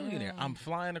 I'm a billionaire. I'm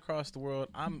flying across the world.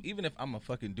 Even if I'm a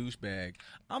fucking douchebag,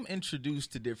 I'm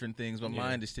introduced to different things. My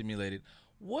mind is stimulated.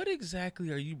 What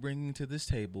exactly are you bringing to this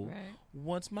table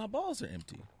once my balls are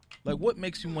empty? Like, what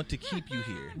makes you want to keep you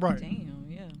here? Right. Damn,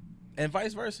 yeah. And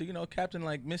vice versa, Captain,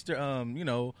 like Mr.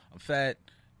 I'm fat,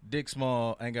 dick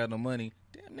small, ain't got no money.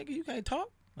 Damn, nigga, you can't talk.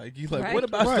 Like you like, Right. what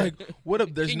about Right. like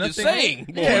what? There's Can you nothing. sing,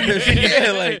 boy?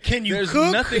 Like Can you there's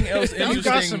cook? nothing else interesting. You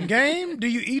got some game? Do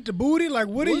you eat the booty? Like,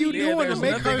 what are you doing to there's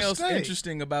make nothing her else stay?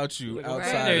 interesting about you and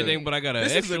outside everything, of, but I got an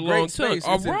This is extra a great long tongue. space.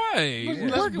 All It's a- right,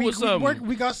 Let's- working we, with something.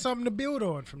 we got something to build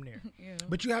on from there.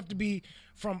 But you have to be,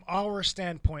 from our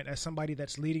standpoint, as somebody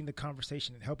that's leading the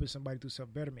conversation and helping somebody through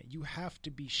self-betterment, you have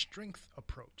to be strength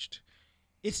approached.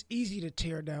 It's easy to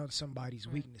tear down somebody's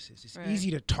weaknesses. It's easy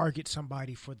to target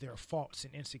somebody for their faults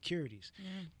and insecurities.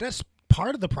 That's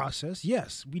part of the process.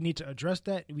 Yes, we need to address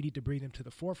that. We need to bring them to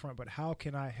the forefront. But how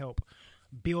can I help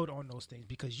build on those things?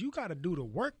 Because you got to do the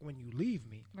work when you leave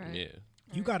me. Right. Yeah.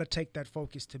 You got to take that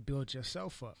focus to build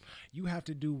yourself up. You have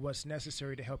to do what's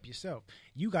necessary to help yourself.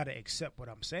 You got to accept what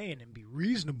I'm saying and be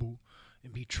reasonable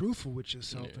and be truthful with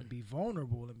yourself and be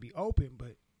vulnerable and be open.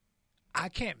 But I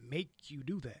can't make you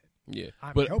do that. Yeah.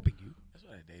 I'm But helping you. That's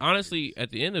what I dated. honestly, at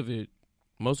the end of it,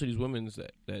 most of these women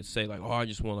that say like, "Oh, I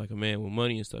just want like a man with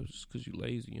money and stuff," just because you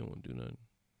lazy, you don't want to do nothing.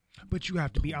 But you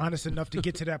have to be honest enough to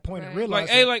get to that point and Right. realize Like,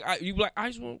 hey, that like I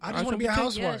just want to be a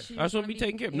housewife. I just want to be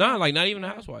taken care of. Nah, like not even a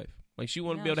housewife. Like she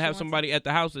want to No, be able to she have wants somebody at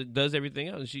the house that does everything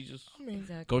else, and she just I mean,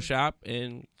 Exactly. go shop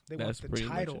and they that's want the pretty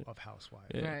much title it. of housewife.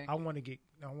 Yeah. Right. I want to get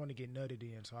nutted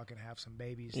in so I can have some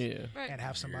babies Yeah. Right. and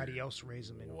have somebody else raise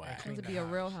them and Wants clean to the be a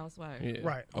house. real housewife. Yeah.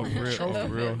 Right. A real, Trophy. a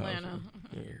real Atlanta. house.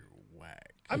 Yeah.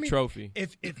 Whack. I A mean, trophy.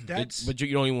 if that's But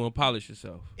you don't even want to polish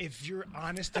yourself. if you're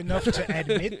honest enough to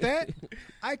admit that,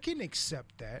 I can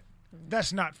accept that.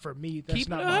 That's not for me. That's Keep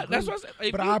not it my up. That's group. what I said.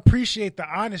 If But you- I appreciate the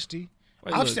honesty.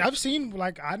 Like, I've, look, I've seen,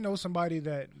 like, I know somebody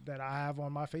that I have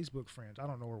on my Facebook friends. I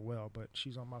don't know her well, but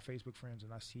she's on my Facebook friends,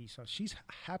 and I see, so she's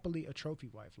happily a trophy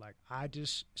wife. Like, I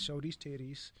just show these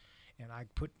titties, and I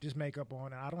put this makeup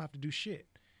on, and I don't have to do shit.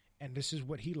 And this is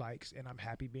what he likes, and I'm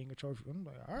happy being a trophy. I'm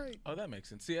like, all right. Oh, that makes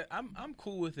sense. See, I'm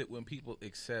cool with it when people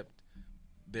accept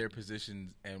their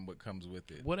positions and what comes with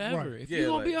it. whatever. Right. If Yeah, you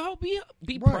gonna like- be a hoe,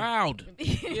 be Right. proud.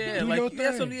 Yeah, Do like your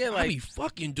yeah, thing. yeah, I like be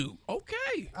fucking dude.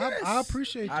 Okay. I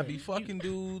appreciate I that. be fucking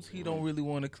dudes. He don't really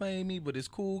want to claim me, but it's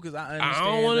cool because I understand.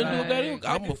 I don't want to that do I- that. Either.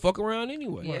 I'm gonna fuck around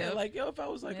anyway. Yeah, like yo, if I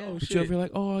was like, Yeah. oh But shit, you ever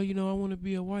like, oh, I want to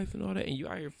be a wife and all that, and you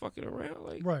out here fucking around,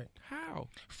 like, Right. how?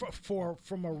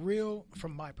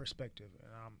 From my perspective,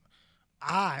 and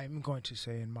I'm going to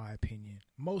say, in my opinion,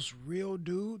 most real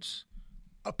dudes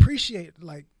appreciate,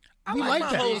 like, I we like like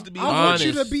my that. hoes to be I want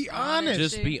you to honest. be honest.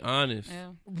 Just be honest.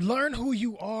 Yeah. Learn who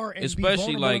you are and Especially, be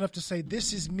vulnerable like- enough to say,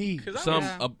 "This is me." 'Cause I Some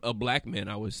Yeah. a black man,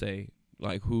 I would say,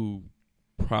 like who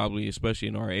probably, especially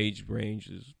in our age range,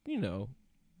 is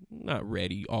not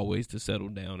ready always to settle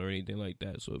down or anything like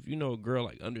that. So if you know a girl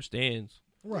like understands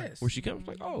Right. Yes. where she comes,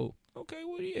 like, oh, okay,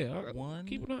 well, yeah, One-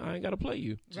 keep it on. I ain't gotta play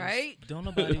you. Right? Don't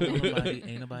nobody want nobody.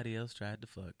 Ain't nobody else tried to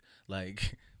fuck.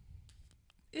 Like,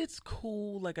 it's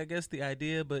cool. Like, I guess the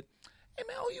idea, but hey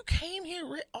man, you came here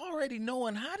already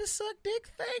knowing how to suck dick.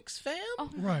 Thanks, fam.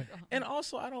 Oh, Right. And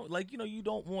also, I don't like you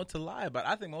don't want to lie about it.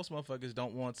 I think most motherfuckers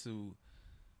don't want to.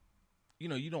 you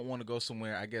know, you don't want to go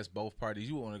somewhere. I guess both parties,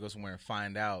 you want to go somewhere and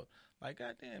find out. Like,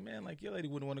 goddamn, man, like, your lady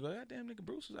wouldn't want to go, goddamn, nigga,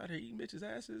 Bruce was out here eating bitches'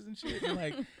 asses and shit. And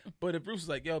like, but if Bruce was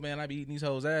like, yo, man, I be eating these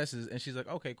hoes' asses, and she's like,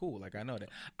 okay, cool, like, I know that.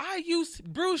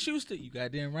 Bruce used to, you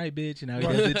goddamn right, bitch, and now he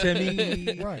does it to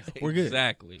me. Right. We're good.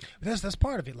 Exactly. That's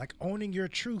part of it, like owning your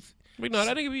truth. But no,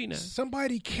 that nigga be eating that.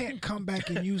 Somebody can't come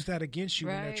back and use that against you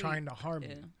when they're Right. trying to harm Yeah.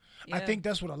 you. I think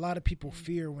that's what a lot of people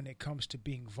fear when it comes to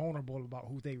being vulnerable about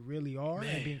who they really are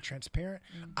and being transparent.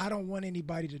 I don't want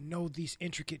anybody to know these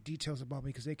intricate details about me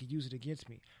because they could use it against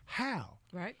me. How?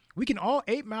 Right. We can all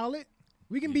 8-mile it.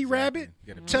 We can be Exactly. rabbit.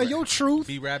 You gotta be Tell rabbit. your truth.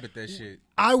 Be rabbit that shit.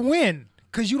 I win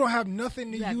because you don't have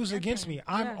nothing to You have use against nothing. me.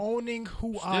 I'm Yeah. owning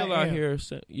who I Still am. out here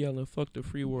yelling, fuck the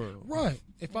free world. Right.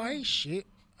 If I ain't shit,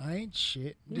 I ain't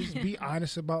shit. Just be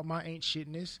honest about my ain't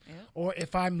shitness. Yeah. Or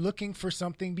if I'm looking for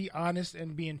something, be honest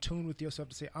and be in tune with yourself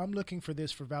to say, I'm looking for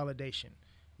this for validation.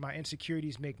 My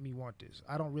insecurities make me want this.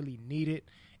 I don't really need it.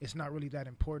 It's not really that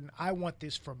important. I want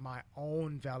this for my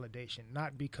own validation,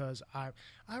 not because I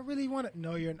really want it.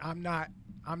 No, I'm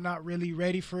not really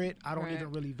ready for it. I don't Right.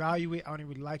 even really value it. I don't even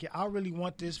really like it. I really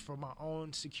want this for my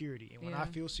own security. And when I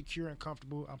Yeah. feel secure and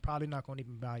comfortable, I'm probably not going to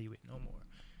even value it no more.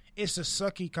 It's a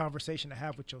sucky conversation to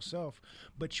have with yourself,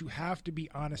 but you have to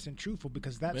be honest and truthful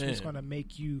because that's what's Man. going to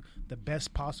make you the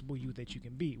best possible you that you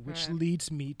can be, which Right. leads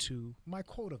me to my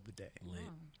quote of the day. Lit.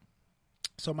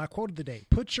 So my quote of the day,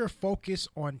 put your focus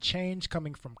on change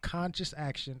coming from conscious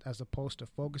action as opposed to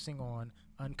focusing on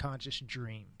unconscious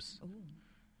dreams.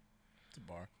 It's a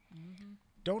bar.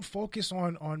 Don't focus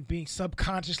on being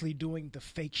subconsciously doing the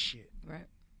fake shit. Right.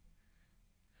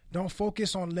 Don't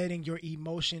focus on letting your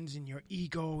emotions and your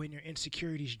ego and your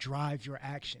insecurities drive your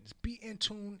actions. Be in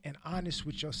tune and honest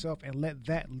with yourself and let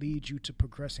that lead you to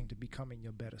progressing to becoming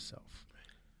your better self.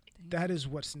 That is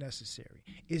what's necessary.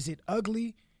 Is it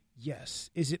ugly? Yes.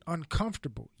 Is it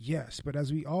uncomfortable? Yes. But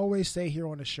as we always say here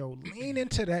on the show, lean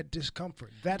into that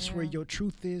discomfort. That's where Yeah. your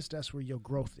truth is. That's where your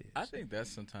growth is. I think that's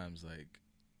sometimes like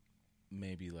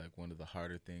maybe like one of the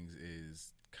harder things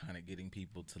is kind of getting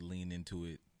people to lean into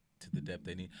it to the depth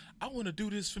they need. I want to do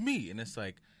this for me, and it's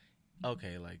like,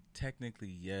 okay, like technically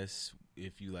yes,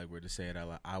 if you like were to say it out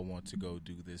loud, I want to go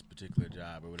do this particular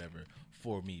job or whatever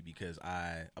for me because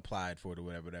I applied for it or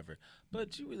whatever.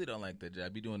 But you really don't like that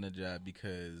job. You're doing the job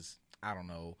because I don't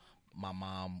know. My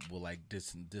mom will like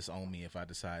disown me if I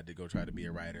decide to go try to be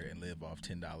a writer and live off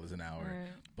 $10 an hour. Right.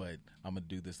 But I'm gonna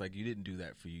do this. Like you didn't do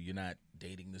that for you. You're not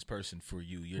dating this person for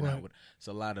you. You're Right. not. It's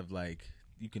a lot of like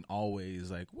you can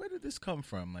always like where did this come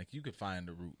from? Like you could find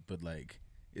a root, but like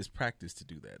it's practice to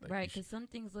do that. Like, Right. Because some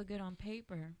things look good on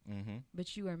paper, mm-hmm.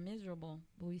 but you are miserable,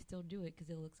 but we still do it because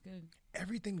it looks good.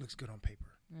 Everything looks good on paper.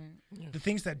 Right. The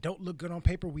things that don't look good on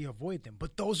paper, we avoid them.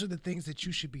 But those are the things that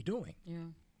you should be doing. Yeah.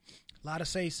 A lot of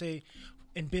say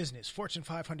in business, Fortune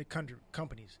 500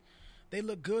 companies, they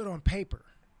look good on paper,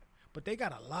 but they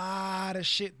got a lot of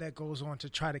shit that goes on to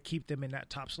try to keep them in that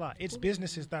top slot. It's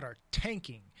businesses that are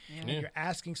tanking, and you're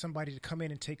asking somebody to come in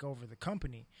and take over the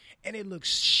company, and it looks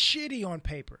shitty on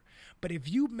paper. But if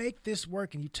you make this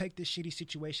work and you take this shitty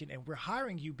situation, and we're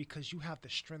hiring you because you have the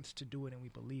strength to do it and we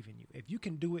believe in you. If you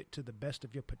can do it to the best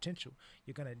of your potential,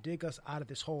 you're going to dig us out of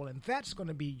this hole, and that's going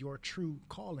to be your true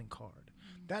calling card.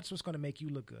 That's what's going to make you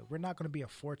look good. We're not going to be a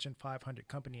Fortune 500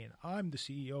 company and I'm the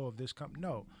CEO of this company.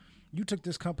 No, you took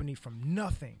this company from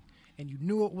nothing and you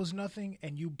knew it was nothing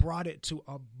and you brought it to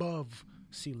above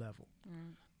sea level.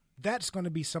 That's going to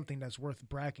be something that's worth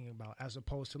bragging about as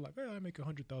opposed to like, hey, I make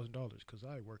 $100,000 because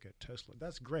I work at Tesla.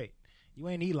 That's great. You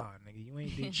ain't Elon, nigga. You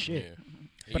ain't did shit.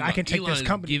 But I can take Elon this is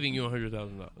company. giving you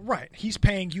 $100,000. Right. He's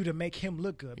paying you to make him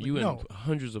look good. But You and no,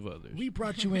 hundreds of others. we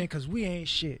brought you in because we ain't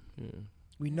shit. Yeah.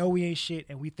 We know we ain't shit,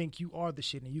 and we think you are the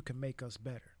shit, and you can make us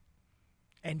better.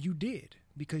 And you did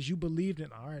because you believed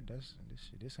in. All right, this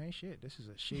ain't shit. This is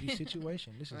a shitty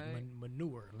situation. This is Right.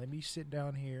 manure. Let me sit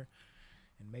down here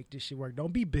and make this shit work.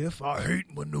 Don't be Biff. I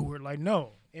hate manure. Like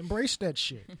no, embrace that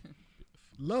shit.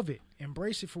 Love it.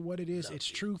 Embrace it for what it is. It's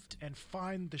truth, and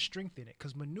find the strength in it.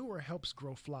 Because manure helps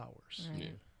grow flowers. Right. Yeah.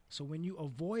 So when you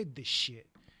avoid this shit,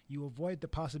 you avoid the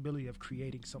possibility of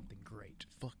creating something great.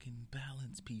 Fucking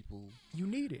balance, people. You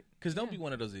need it. Because don't be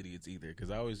one of those idiots either. Because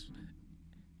I always,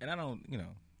 and I don't,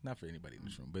 not for anybody in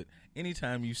this room, but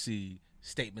anytime you see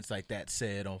statements like that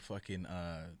said on fucking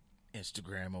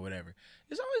Instagram or whatever,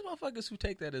 there's always motherfuckers who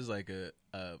take that as like a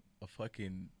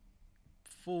fucking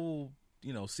full,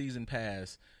 season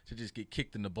pass to just get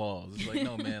kicked in the balls. It's like,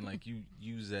 no, man, like you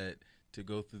use that to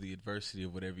go through the adversity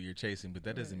of whatever you're chasing, but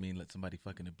that doesn't mean let somebody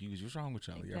fucking abuse you. What's wrong with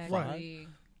y'all? You're Exactly.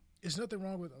 There's nothing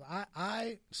wrong with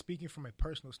I speaking from a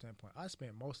personal standpoint, I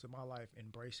spent most of my life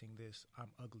embracing this I'm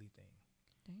ugly thing.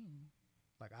 Damn.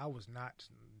 Like I was not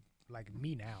like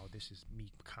me now. This is me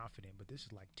confident, but this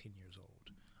is like 10 years old.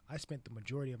 I spent the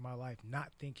majority of my life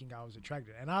not thinking I was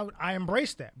attracted, and I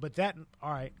embraced that. But that,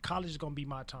 all right, college is gonna be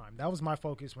my time. That was my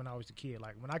focus when I was a kid.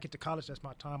 Like when I get to college, that's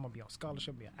my time. I'm gonna be on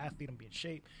scholarship, I'm gonna be an athlete, I'm gonna be in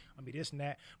shape, I'm gonna be this and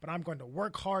that. But I'm going to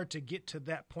work hard to get to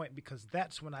that point because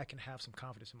that's when I can have some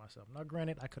confidence in myself. Now,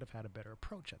 granted, I could have had a better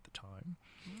approach at the time.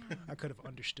 I could have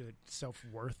understood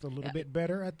self-worth a little bit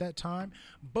better at that time.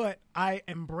 But I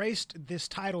embraced this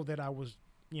title that I was,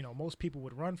 most people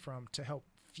would run from to help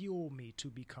fuel me to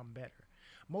become better.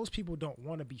 Most people don't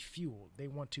want to be fueled. They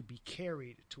want to be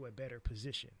carried to a better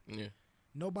position. Yeah.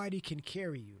 Nobody can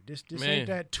carry you. This ain't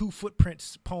that 2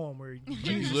 Footprints poem where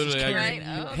Jesus is carrying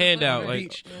you hand out like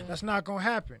beach. That's not gonna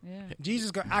happen. Yeah.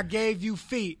 Jesus, I gave you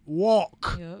feet.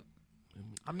 Walk. Yep.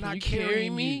 I'm not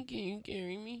carrying you. Can you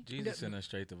carry me? Jesus sent us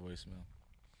straight to voicemail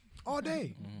all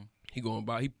day. Mm-hmm. He going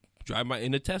by. He drive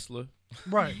in a Tesla.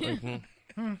 Right.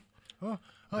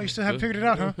 Oh, you still haven't figured it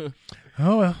out, huh?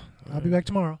 Oh well, I'll be back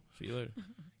tomorrow. See you later.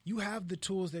 You have the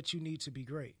tools that you need to be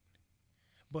great,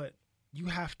 but you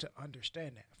have to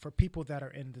understand that. For people that are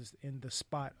in the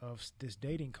spot of this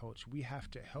dating coach, we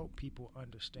have to help people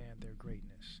understand their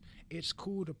greatness. It's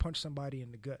cool to punch somebody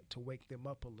in the gut to wake them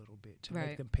up a little bit, to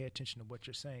make them pay attention to what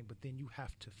you're saying, but then you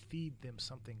have to feed them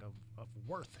something of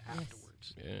worth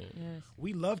afterwards. Yeah. Yes.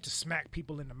 We love to smack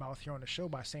people in the mouth here on the show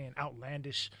by saying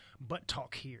outlandish butt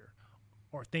talk here,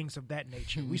 or things of that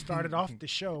nature. We started off the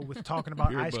show with talking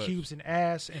about ice cubes and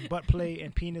ass and butt play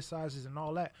and penis sizes and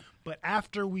all that. But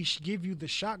after we give you the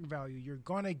shock value, you're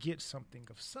going to get something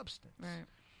of substance. Right.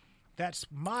 That's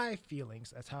my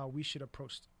feelings. That's how we should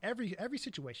approach every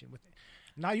situation.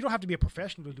 Now, you don't have to be a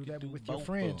professional to do that, but with your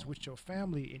friends, with your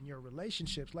family, in your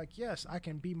relationships. Like, yes, I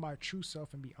can be my true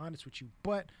self and be honest with you,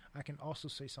 but I can also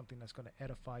say something that's going to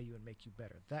edify you and make you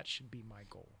better. That should be my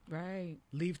goal. Right.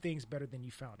 Leave things better than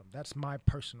you found them. That's my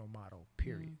personal motto,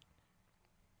 period.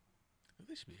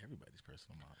 This should be everybody's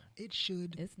personal motto. It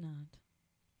should. It's not.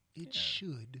 It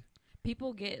should.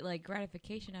 People get like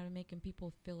gratification out of making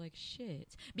people feel like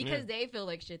shit because they feel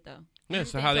like shit though. Yeah,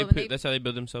 so that's how they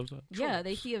build themselves up. Yeah,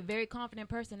 they see a very confident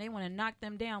person, they want to knock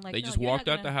them down. Like they just walked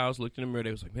out the house, looked in the mirror, they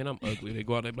was like, "Man, I'm ugly." They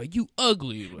go out there like, "You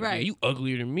ugly, like, right? Yeah, you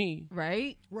uglier than me,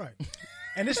 right?"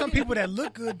 And there's some people that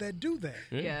look good that do that.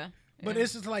 Yeah. But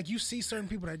it's just like you see certain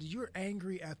people that you're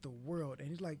angry at the world,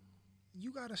 and it's like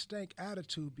you got a stank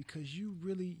attitude because you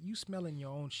smelling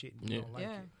your own shit and you don't like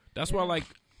it. That's why I like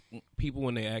people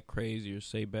when they act crazy or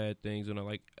say bad things, and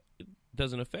like it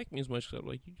doesn't affect me as much. Cause I'm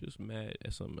like, you just mad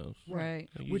at something else, right?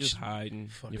 Like, you just hiding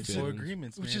your feelings.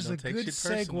 Agreements, which is a good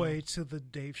segue to the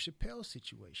Dave Chappelle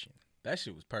situation. That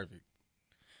shit was perfect.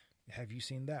 Have you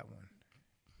seen that one?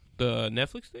 The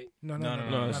Netflix thing?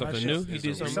 No. Something new. He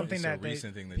did something that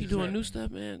recent thing. He doing new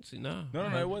stuff, man. See, no,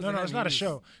 it wasn't. No, it's not a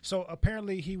show. So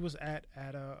apparently he was at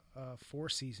a Four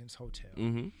Seasons hotel.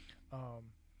 Mm-hmm.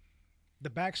 The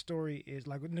backstory is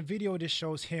like in the video, this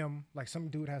shows him like some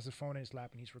dude has a phone in his lap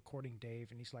and he's recording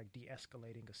Dave and he's like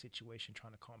de-escalating a situation,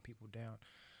 trying to calm people down.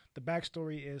 The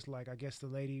backstory is like, I guess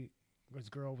this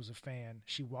girl was a fan.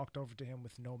 She walked over to him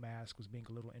with no mask, was being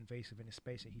a little invasive in his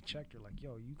space, and he checked her like,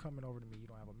 "Yo, you coming over to me? You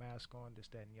don't have a mask on, this,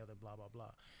 that, and the other, blah, blah,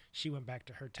 blah." She went back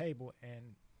to her table,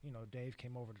 and Dave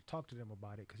came over to talk to them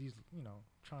about it because he's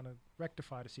trying to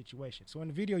rectify the situation. So in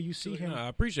the video, you see him. I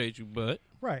appreciate you, but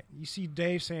right, you see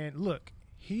Dave saying, "Look,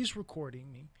 he's recording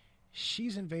me.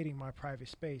 She's invading my private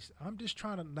space. I'm just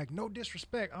trying to, like, no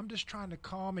disrespect. I'm just trying to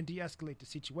calm and de-escalate the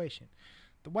situation."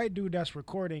 The white dude that's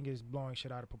recording is blowing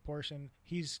shit out of proportion.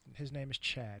 His name is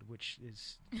Chad, which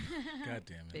is God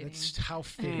damn it. That's how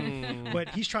fitting. But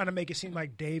he's trying to make it seem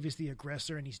like Dave is the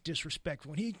aggressor and he's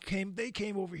disrespectful. When they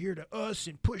came over here to us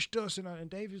and pushed us, and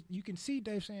Dave you can see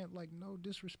Dave saying like, "No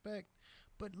disrespect,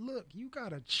 but look, you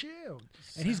gotta chill."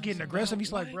 And he's getting aggressive.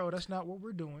 He's like, "Bro, that's not what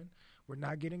we're doing. We're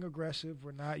not getting aggressive.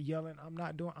 We're not yelling.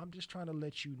 I'm just trying to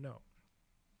let you know.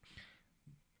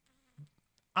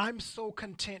 I'm so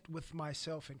content with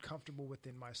myself and comfortable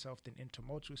within myself that in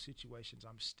tumultuous situations,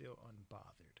 I'm still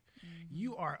unbothered. Mm-hmm.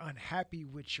 You are unhappy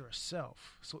with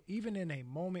yourself. So even in a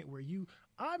moment where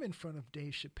I'm in front of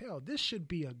Dave Chappelle, this should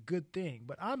be a good thing,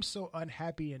 but I'm so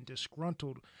unhappy and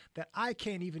disgruntled that I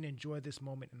can't even enjoy this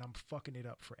moment and I'm fucking it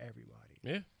up for everybody.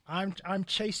 Yeah. I'm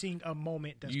chasing a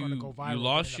moment that's going to go viral. You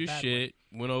lost your shit,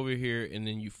 went over here, and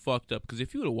then you fucked up. Because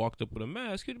if you would have walked up with a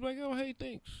mask, he'd be like, "Oh, hey,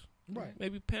 thanks." Right.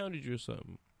 Maybe pounded you or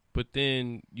something. But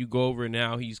then you go over and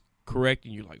now he's correct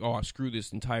and you're like, "Oh, I screwed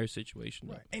this entire situation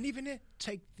up." Right. And even then,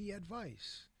 take the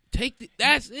advice.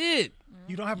 That's it.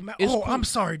 You don't have a mask. It's Oh, cool. I'm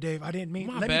sorry, Dave. I didn't mean.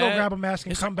 My Let me bad. go grab a mask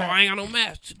and It's come like, back. I ain't got no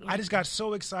mask. I just got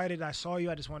so excited. I saw you.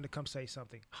 I just wanted to come say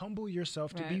something. Humble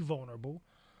yourself to be Right. vulnerable.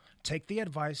 Take the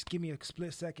advice. Give me a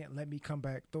split second. Let me come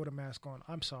back. Throw the mask on.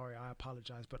 I'm sorry. I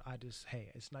apologize. But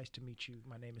hey, it's nice to meet you.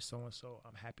 My name is so-and-so.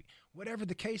 I'm happy. Whatever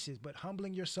the case is, but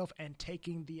humbling yourself and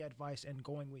taking the advice and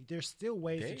going with. There's still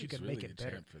ways that you Dave's can really make it a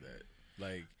better. champ for that.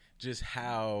 Like, just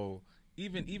how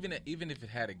even if it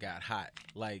had got hot,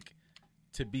 like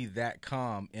to be that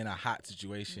calm in a hot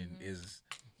situation is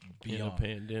In a beyond.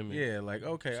 pandemic. Yeah, like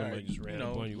okay, Somebody all right, just ran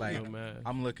up on you with like no mask.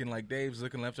 I'm looking like Dave's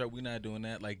looking left, right. We're not doing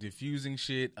that. Like diffusing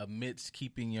shit amidst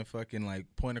keeping your fucking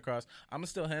like point across. I'm gonna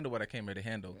still handle what I came here to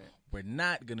handle. Right. We're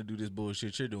not gonna do this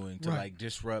bullshit you're doing to Right. like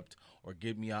disrupt or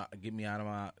get me out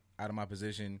of my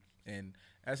position. And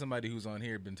as somebody who's on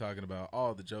here been talking about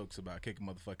all the jokes about kicking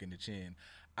motherfucker in the chin,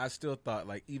 I still thought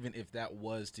like even if that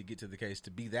was to get to the case,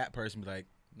 to be that person, be like,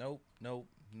 nope,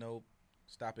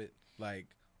 stop it. Like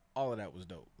all of that was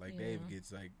dope. Like Yeah. Dave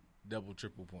gets like double,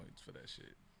 triple points for that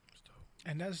shit.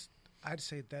 And I'd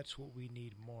say that's what we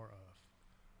need more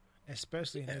of,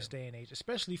 especially in this day and age,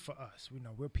 especially for us. We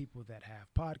know we're people that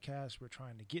have podcasts. We're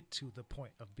trying to get to the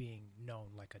point of being known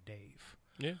like a Dave.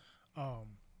 Yeah.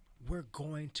 We're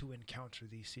going to encounter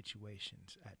these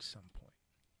situations at some point.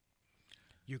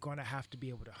 You're going to have to be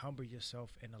able to humble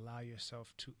yourself and allow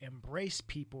yourself to embrace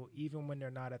people even when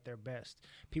they're not at their best.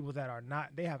 People that are not,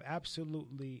 they have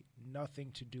absolutely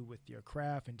nothing to do with your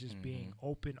craft and just being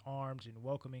open arms and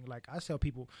welcoming. Like I tell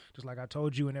people, just like I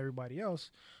told you and everybody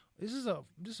else, this is an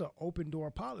open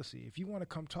door policy. If you want to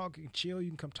come talk and chill, you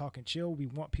can come talk and chill. We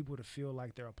want people to feel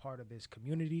like they're a part of this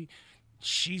community.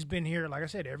 She's been here, like I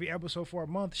said, every episode for a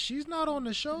month. She's not on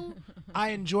the show. I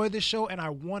enjoy the show, and I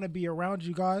want to be around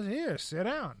you guys. Here, sit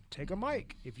down. Take a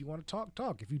mic. If you want to talk,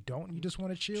 talk. If you don't, you just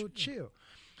want to chill, chill.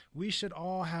 We should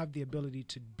all have the ability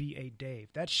to be a Dave.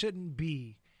 That shouldn't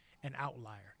be an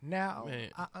outlier. Now, Man.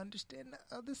 I understand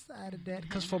the other side of that,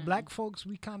 because for black folks,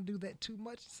 we kind of do that too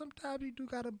much. Sometimes you do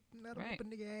got to let Right. up a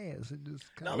nigga ass. And just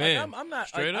No, kinda, Man, like I'm not.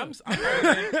 straight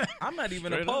Like, up. I'm not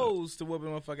even Straight up. opposed to whooping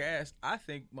motherfucker ass. I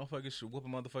think motherfuckers should whoop a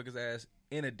motherfucker's ass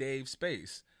in a Dave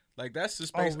space. Like that's the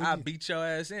space I beat your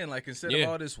ass in. Like instead of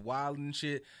all this wild and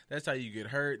shit, that's how you get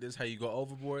hurt. That's how you go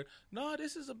overboard. No,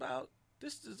 this is about.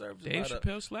 This deserves Dave about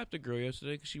Chappelle slapped a girl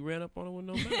yesterday because she ran up on her with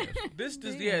no mask.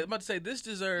 I'm about to say this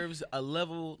deserves a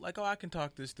level like I can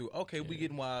talk this through. Okay, we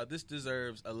getting wild. This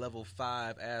deserves a level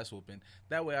 5 ass whooping.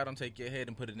 That way I don't take your head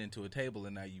and put it into a table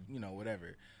and now you know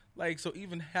whatever. Like so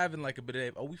even having like a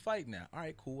bit of we fighting now. All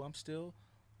right, cool.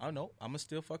 I know I'm gonna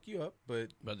still fuck you up, but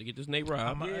About to get this Nate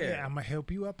Rob. I'm gonna help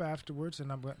you up afterwards,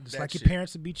 and I'm gonna, just That like shit. your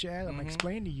parents would beat your ass. I'm gonna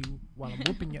explain to you while I'm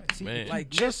whooping you. See, Man. if you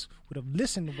just would have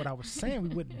listened to what I was saying, we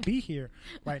wouldn't be here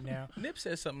right now. Nip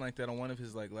said something like that on one of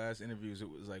his like last interviews. It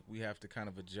was like we have to kind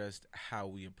of adjust how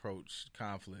we approach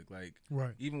conflict. Like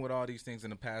Right. even with all these things in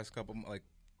the past couple like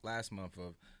last month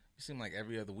of it seemed like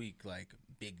every other week like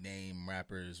big name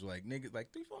rappers like niggas like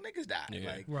 3-4 niggas died.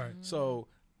 Yeah. Like Right. so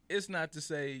it's not to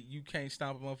say you can't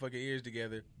stomp a motherfucker ears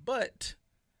together, but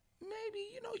maybe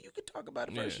you could talk about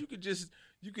it first. Yeah.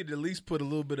 You could at least put a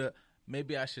little bit of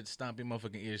maybe I should stomp your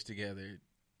motherfucking ears together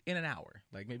in an hour.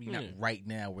 Like maybe not right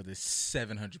now where there's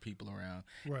 700 people around,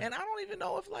 Right. and I don't even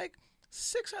know if like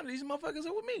 600 of these motherfuckers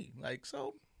are with me. Like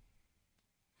so,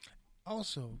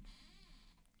 Also,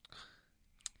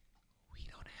 we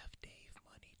don't have Dave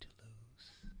money to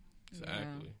lose,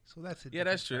 Exactly. so that's a yeah,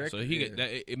 that's true. different So he got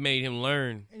that, it made him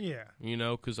learn, factor. Yeah. you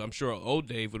know, because I'm sure old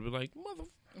Dave would have been like, mother.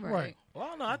 Right. Well, I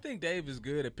don't know. I think Dave is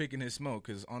good at picking his smoke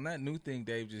because on that new thing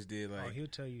Dave just did, like, He'll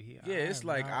tell you. yeah, it's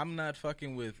like I'm not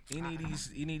fucking with any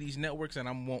of these networks, and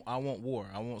I want war.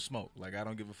 I want smoke. Like I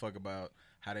don't give a fuck about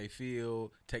how they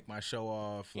feel. Take my show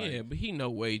off. Like, Yeah, but he know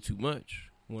way too much.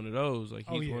 One of those, like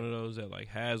he's yeah. one of those that like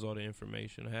has all the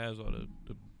information, has all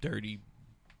the dirty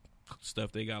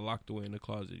stuff they got locked away in the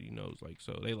closet. He knows, like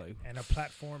so they like and a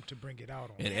platform to bring it out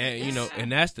on. and you know,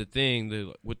 and that's the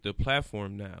thing with the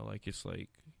platform now. Like it's like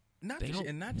not they to don't shit,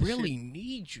 and not to really shit,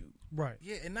 need you. Right.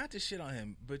 yeah, and not to shit on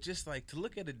him, but just like to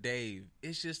look at a Dave,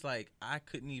 it's just like I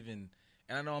couldn't even.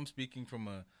 And I know I'm speaking from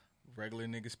a regular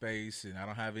nigga space, and I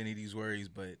don't have any of these worries,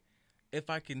 but if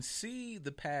I can see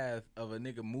the path of a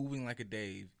nigga moving like a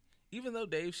Dave, even though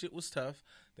Dave shit was tough,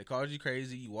 they called you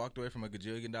crazy, you walked away from a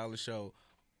gajillion-dollar show,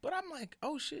 but I'm like,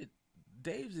 oh shit,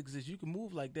 Dave's exist. You can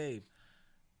move like Dave.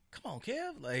 Come on,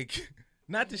 Kev. Like,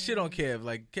 not to shit on Kev.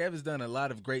 Like, Kev has done a lot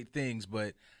of great things,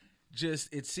 but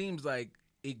just it seems like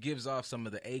it gives off some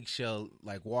of the eggshell,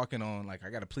 like walking on, like I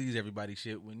gotta please everybody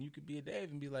shit. When you could be a Dave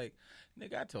and be like,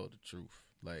 nigga, I told the truth.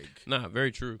 Like, Nah,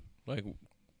 very true. Like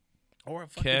Or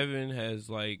fucking, Kevin has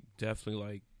like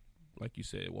definitely like you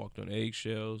said, walked on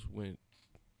eggshells, went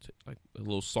to, like a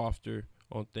little softer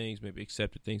on things, maybe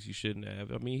accepted things he shouldn't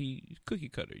have. I mean, he's cookie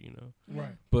cutter, you know.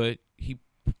 Right. But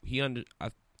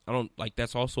I don't like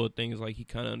that's also a thing is like he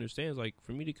kind of understands like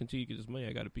for me to continue to get this money,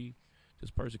 I got to be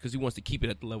this person because he wants to keep it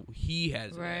at the level he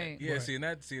has. Right. Yeah, Right. see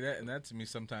that to me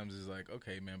sometimes is like,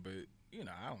 okay, man, but you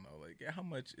know, I don't know, like how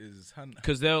much is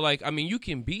Because they're like, I mean, you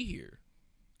can be here,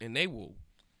 and they will,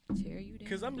 Tear you down.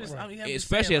 because I'm just, Right. I mean, I'm just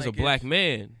especially saying, as a like, black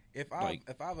man. If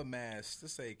I've amassed,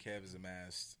 let's say Kev has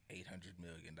amassed $800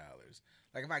 million.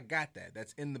 Like if I got that,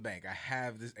 that's in the bank. I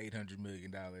have this $800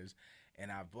 million,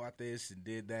 and I bought this and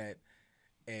did that,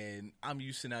 and I'm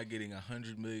used to now getting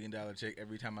 $100 million check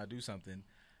every time I do something.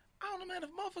 I don't know, man. If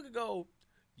a motherfucker go,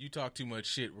 you talk too much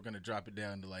shit, we're gonna drop it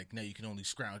down to like now you can only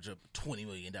scrounge up $20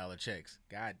 million checks.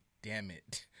 God damn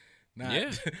it. Not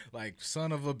Yeah. like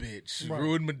son of a bitch, Right.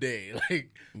 ruined my day.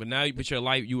 Like But your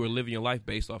life, you were living your life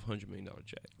based off $100 million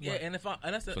check. yeah, and if I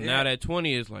and that's the, So yeah, now that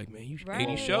 20 is like, man, you Right.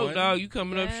 80 shows, One. dog. You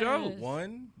coming up Yes. shows.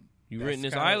 one. You That's renting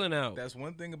this kinda- island out. That's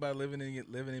one thing about living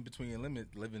in between your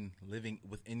limits, living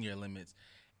within your limits.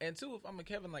 And two, if I'm a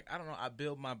Kevin, like I don't know, I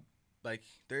build my like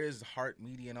there is heart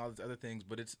media and all these other things,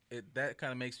 but that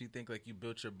kind of makes me think like you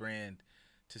built your brand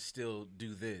to still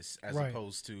do this as Right.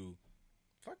 opposed to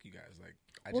fuck you guys. Like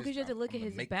Well, because you have to look I'm at gonna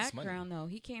his make this money. background, though.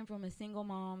 He came from a single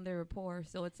mom. They were poor.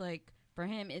 So it's like, for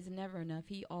him, it's never enough.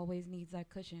 He always needs that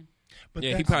cushion. But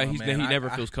Yeah, he that's- probably Oh, man, he I-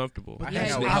 never I- feels comfortable. I Yeah, hang out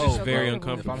he's with obviously Hov. very comfortable. If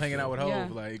uncomfortable. I'm hanging out with Hov, Yeah.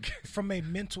 like from a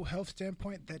mental health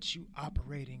standpoint, that's you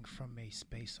operating from a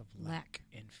space of lack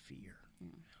and fear,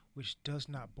 which does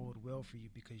not bode well for you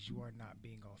because you are not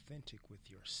being authentic with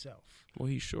yourself. Well,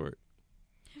 he's short.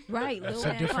 Right. That's Lil a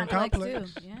Wayne different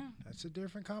complex. too. Yeah. That's a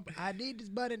different complex. I need this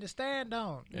button to stand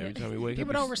on. Every time he wakes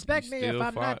People up, don't respect me if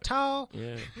I'm not tall.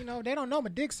 Yeah. You know, they don't know my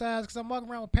dick size because I'm walking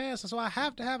around with pants, so I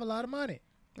have to have a lot of money.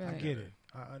 I Right. get it.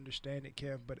 I understand it,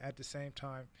 Kev, but at the same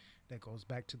time, that goes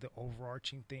back to the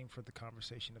overarching theme for the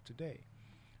conversation of today.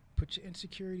 Put your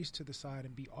insecurities to the side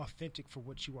and be authentic for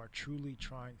what you are truly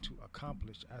trying to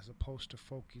accomplish as opposed to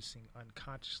focusing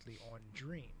unconsciously on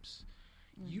dreams.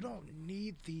 You don't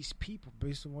need these people,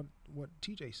 based on what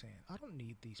TJ's saying. I don't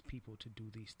need these people to do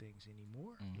these things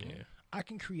anymore. Yeah. I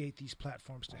can create these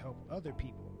platforms to help other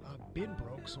people. I've been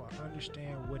broke, so I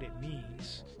understand what it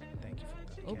means. Thank you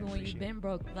for that. Oh, but when you've been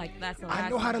broke, like that's the I last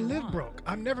know how to thing you live want. broke.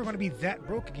 I'm never going to be that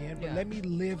broke again, but Yeah. let me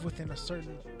live within a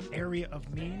certain area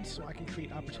of means so I can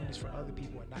create opportunities for other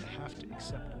people and not have to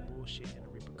accept the bullshit and the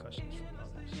repercussions from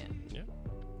others. Yeah.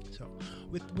 So,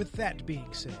 with that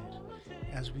being said,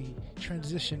 as we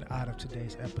transition out of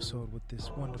today's episode with this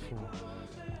wonderful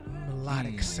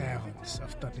melodic sounds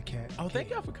of Thundercat. oh, thank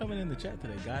y'all for coming in the chat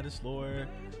today. Goddess Lore,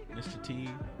 Mr. T.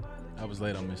 I was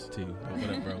late on Mr. T. But what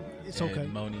up, bro? It's And okay.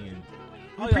 Moni and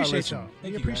We all appreciate listen. y'all. Thank We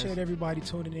you, appreciate guys. everybody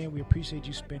tuning in. We appreciate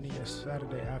you spending your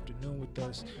Saturday afternoon with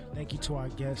us. Thank you to our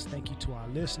guests. Thank you to our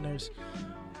listeners.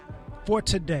 For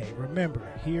today, remember,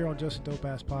 here on Just a Dope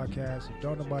Ass Podcast, if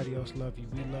don't nobody else love you,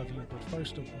 we love you. But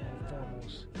first and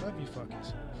foremost, love you fucking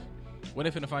self. Where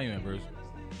they finna find you, man, Bruce?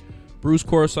 Bruce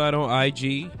Corside on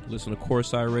IG. Listen to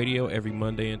Corside Radio every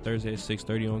Monday and Thursday at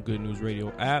 6:30 on Good News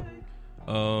Radio app.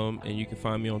 And you can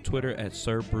find me on Twitter at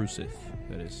Sir Bruceth.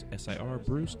 That is SIR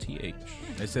Bruce TH.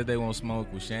 They said they won't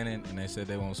smoke with Shannon, and they said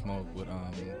they won't smoke with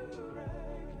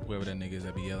whoever that nigga is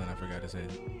that be yelling. I forgot to say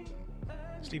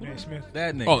Stephen A. Smith.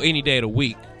 that nigga. Oh, any day of the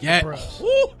week. yeah. Bruh.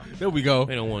 Woo! There we go.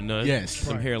 They don't want none. Yes.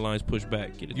 Some Right. hairlines pushed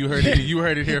back. Get it. You heard it. You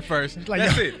heard it here first. like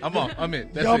That's y'all- it. I'm on. I'm in.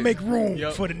 That's Y'all it. make room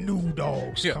Yup. for the new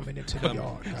dogs Yup. coming into the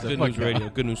yard. So Good fuck News y'all. Radio.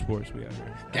 Good News Sports. We out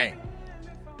here. Gang.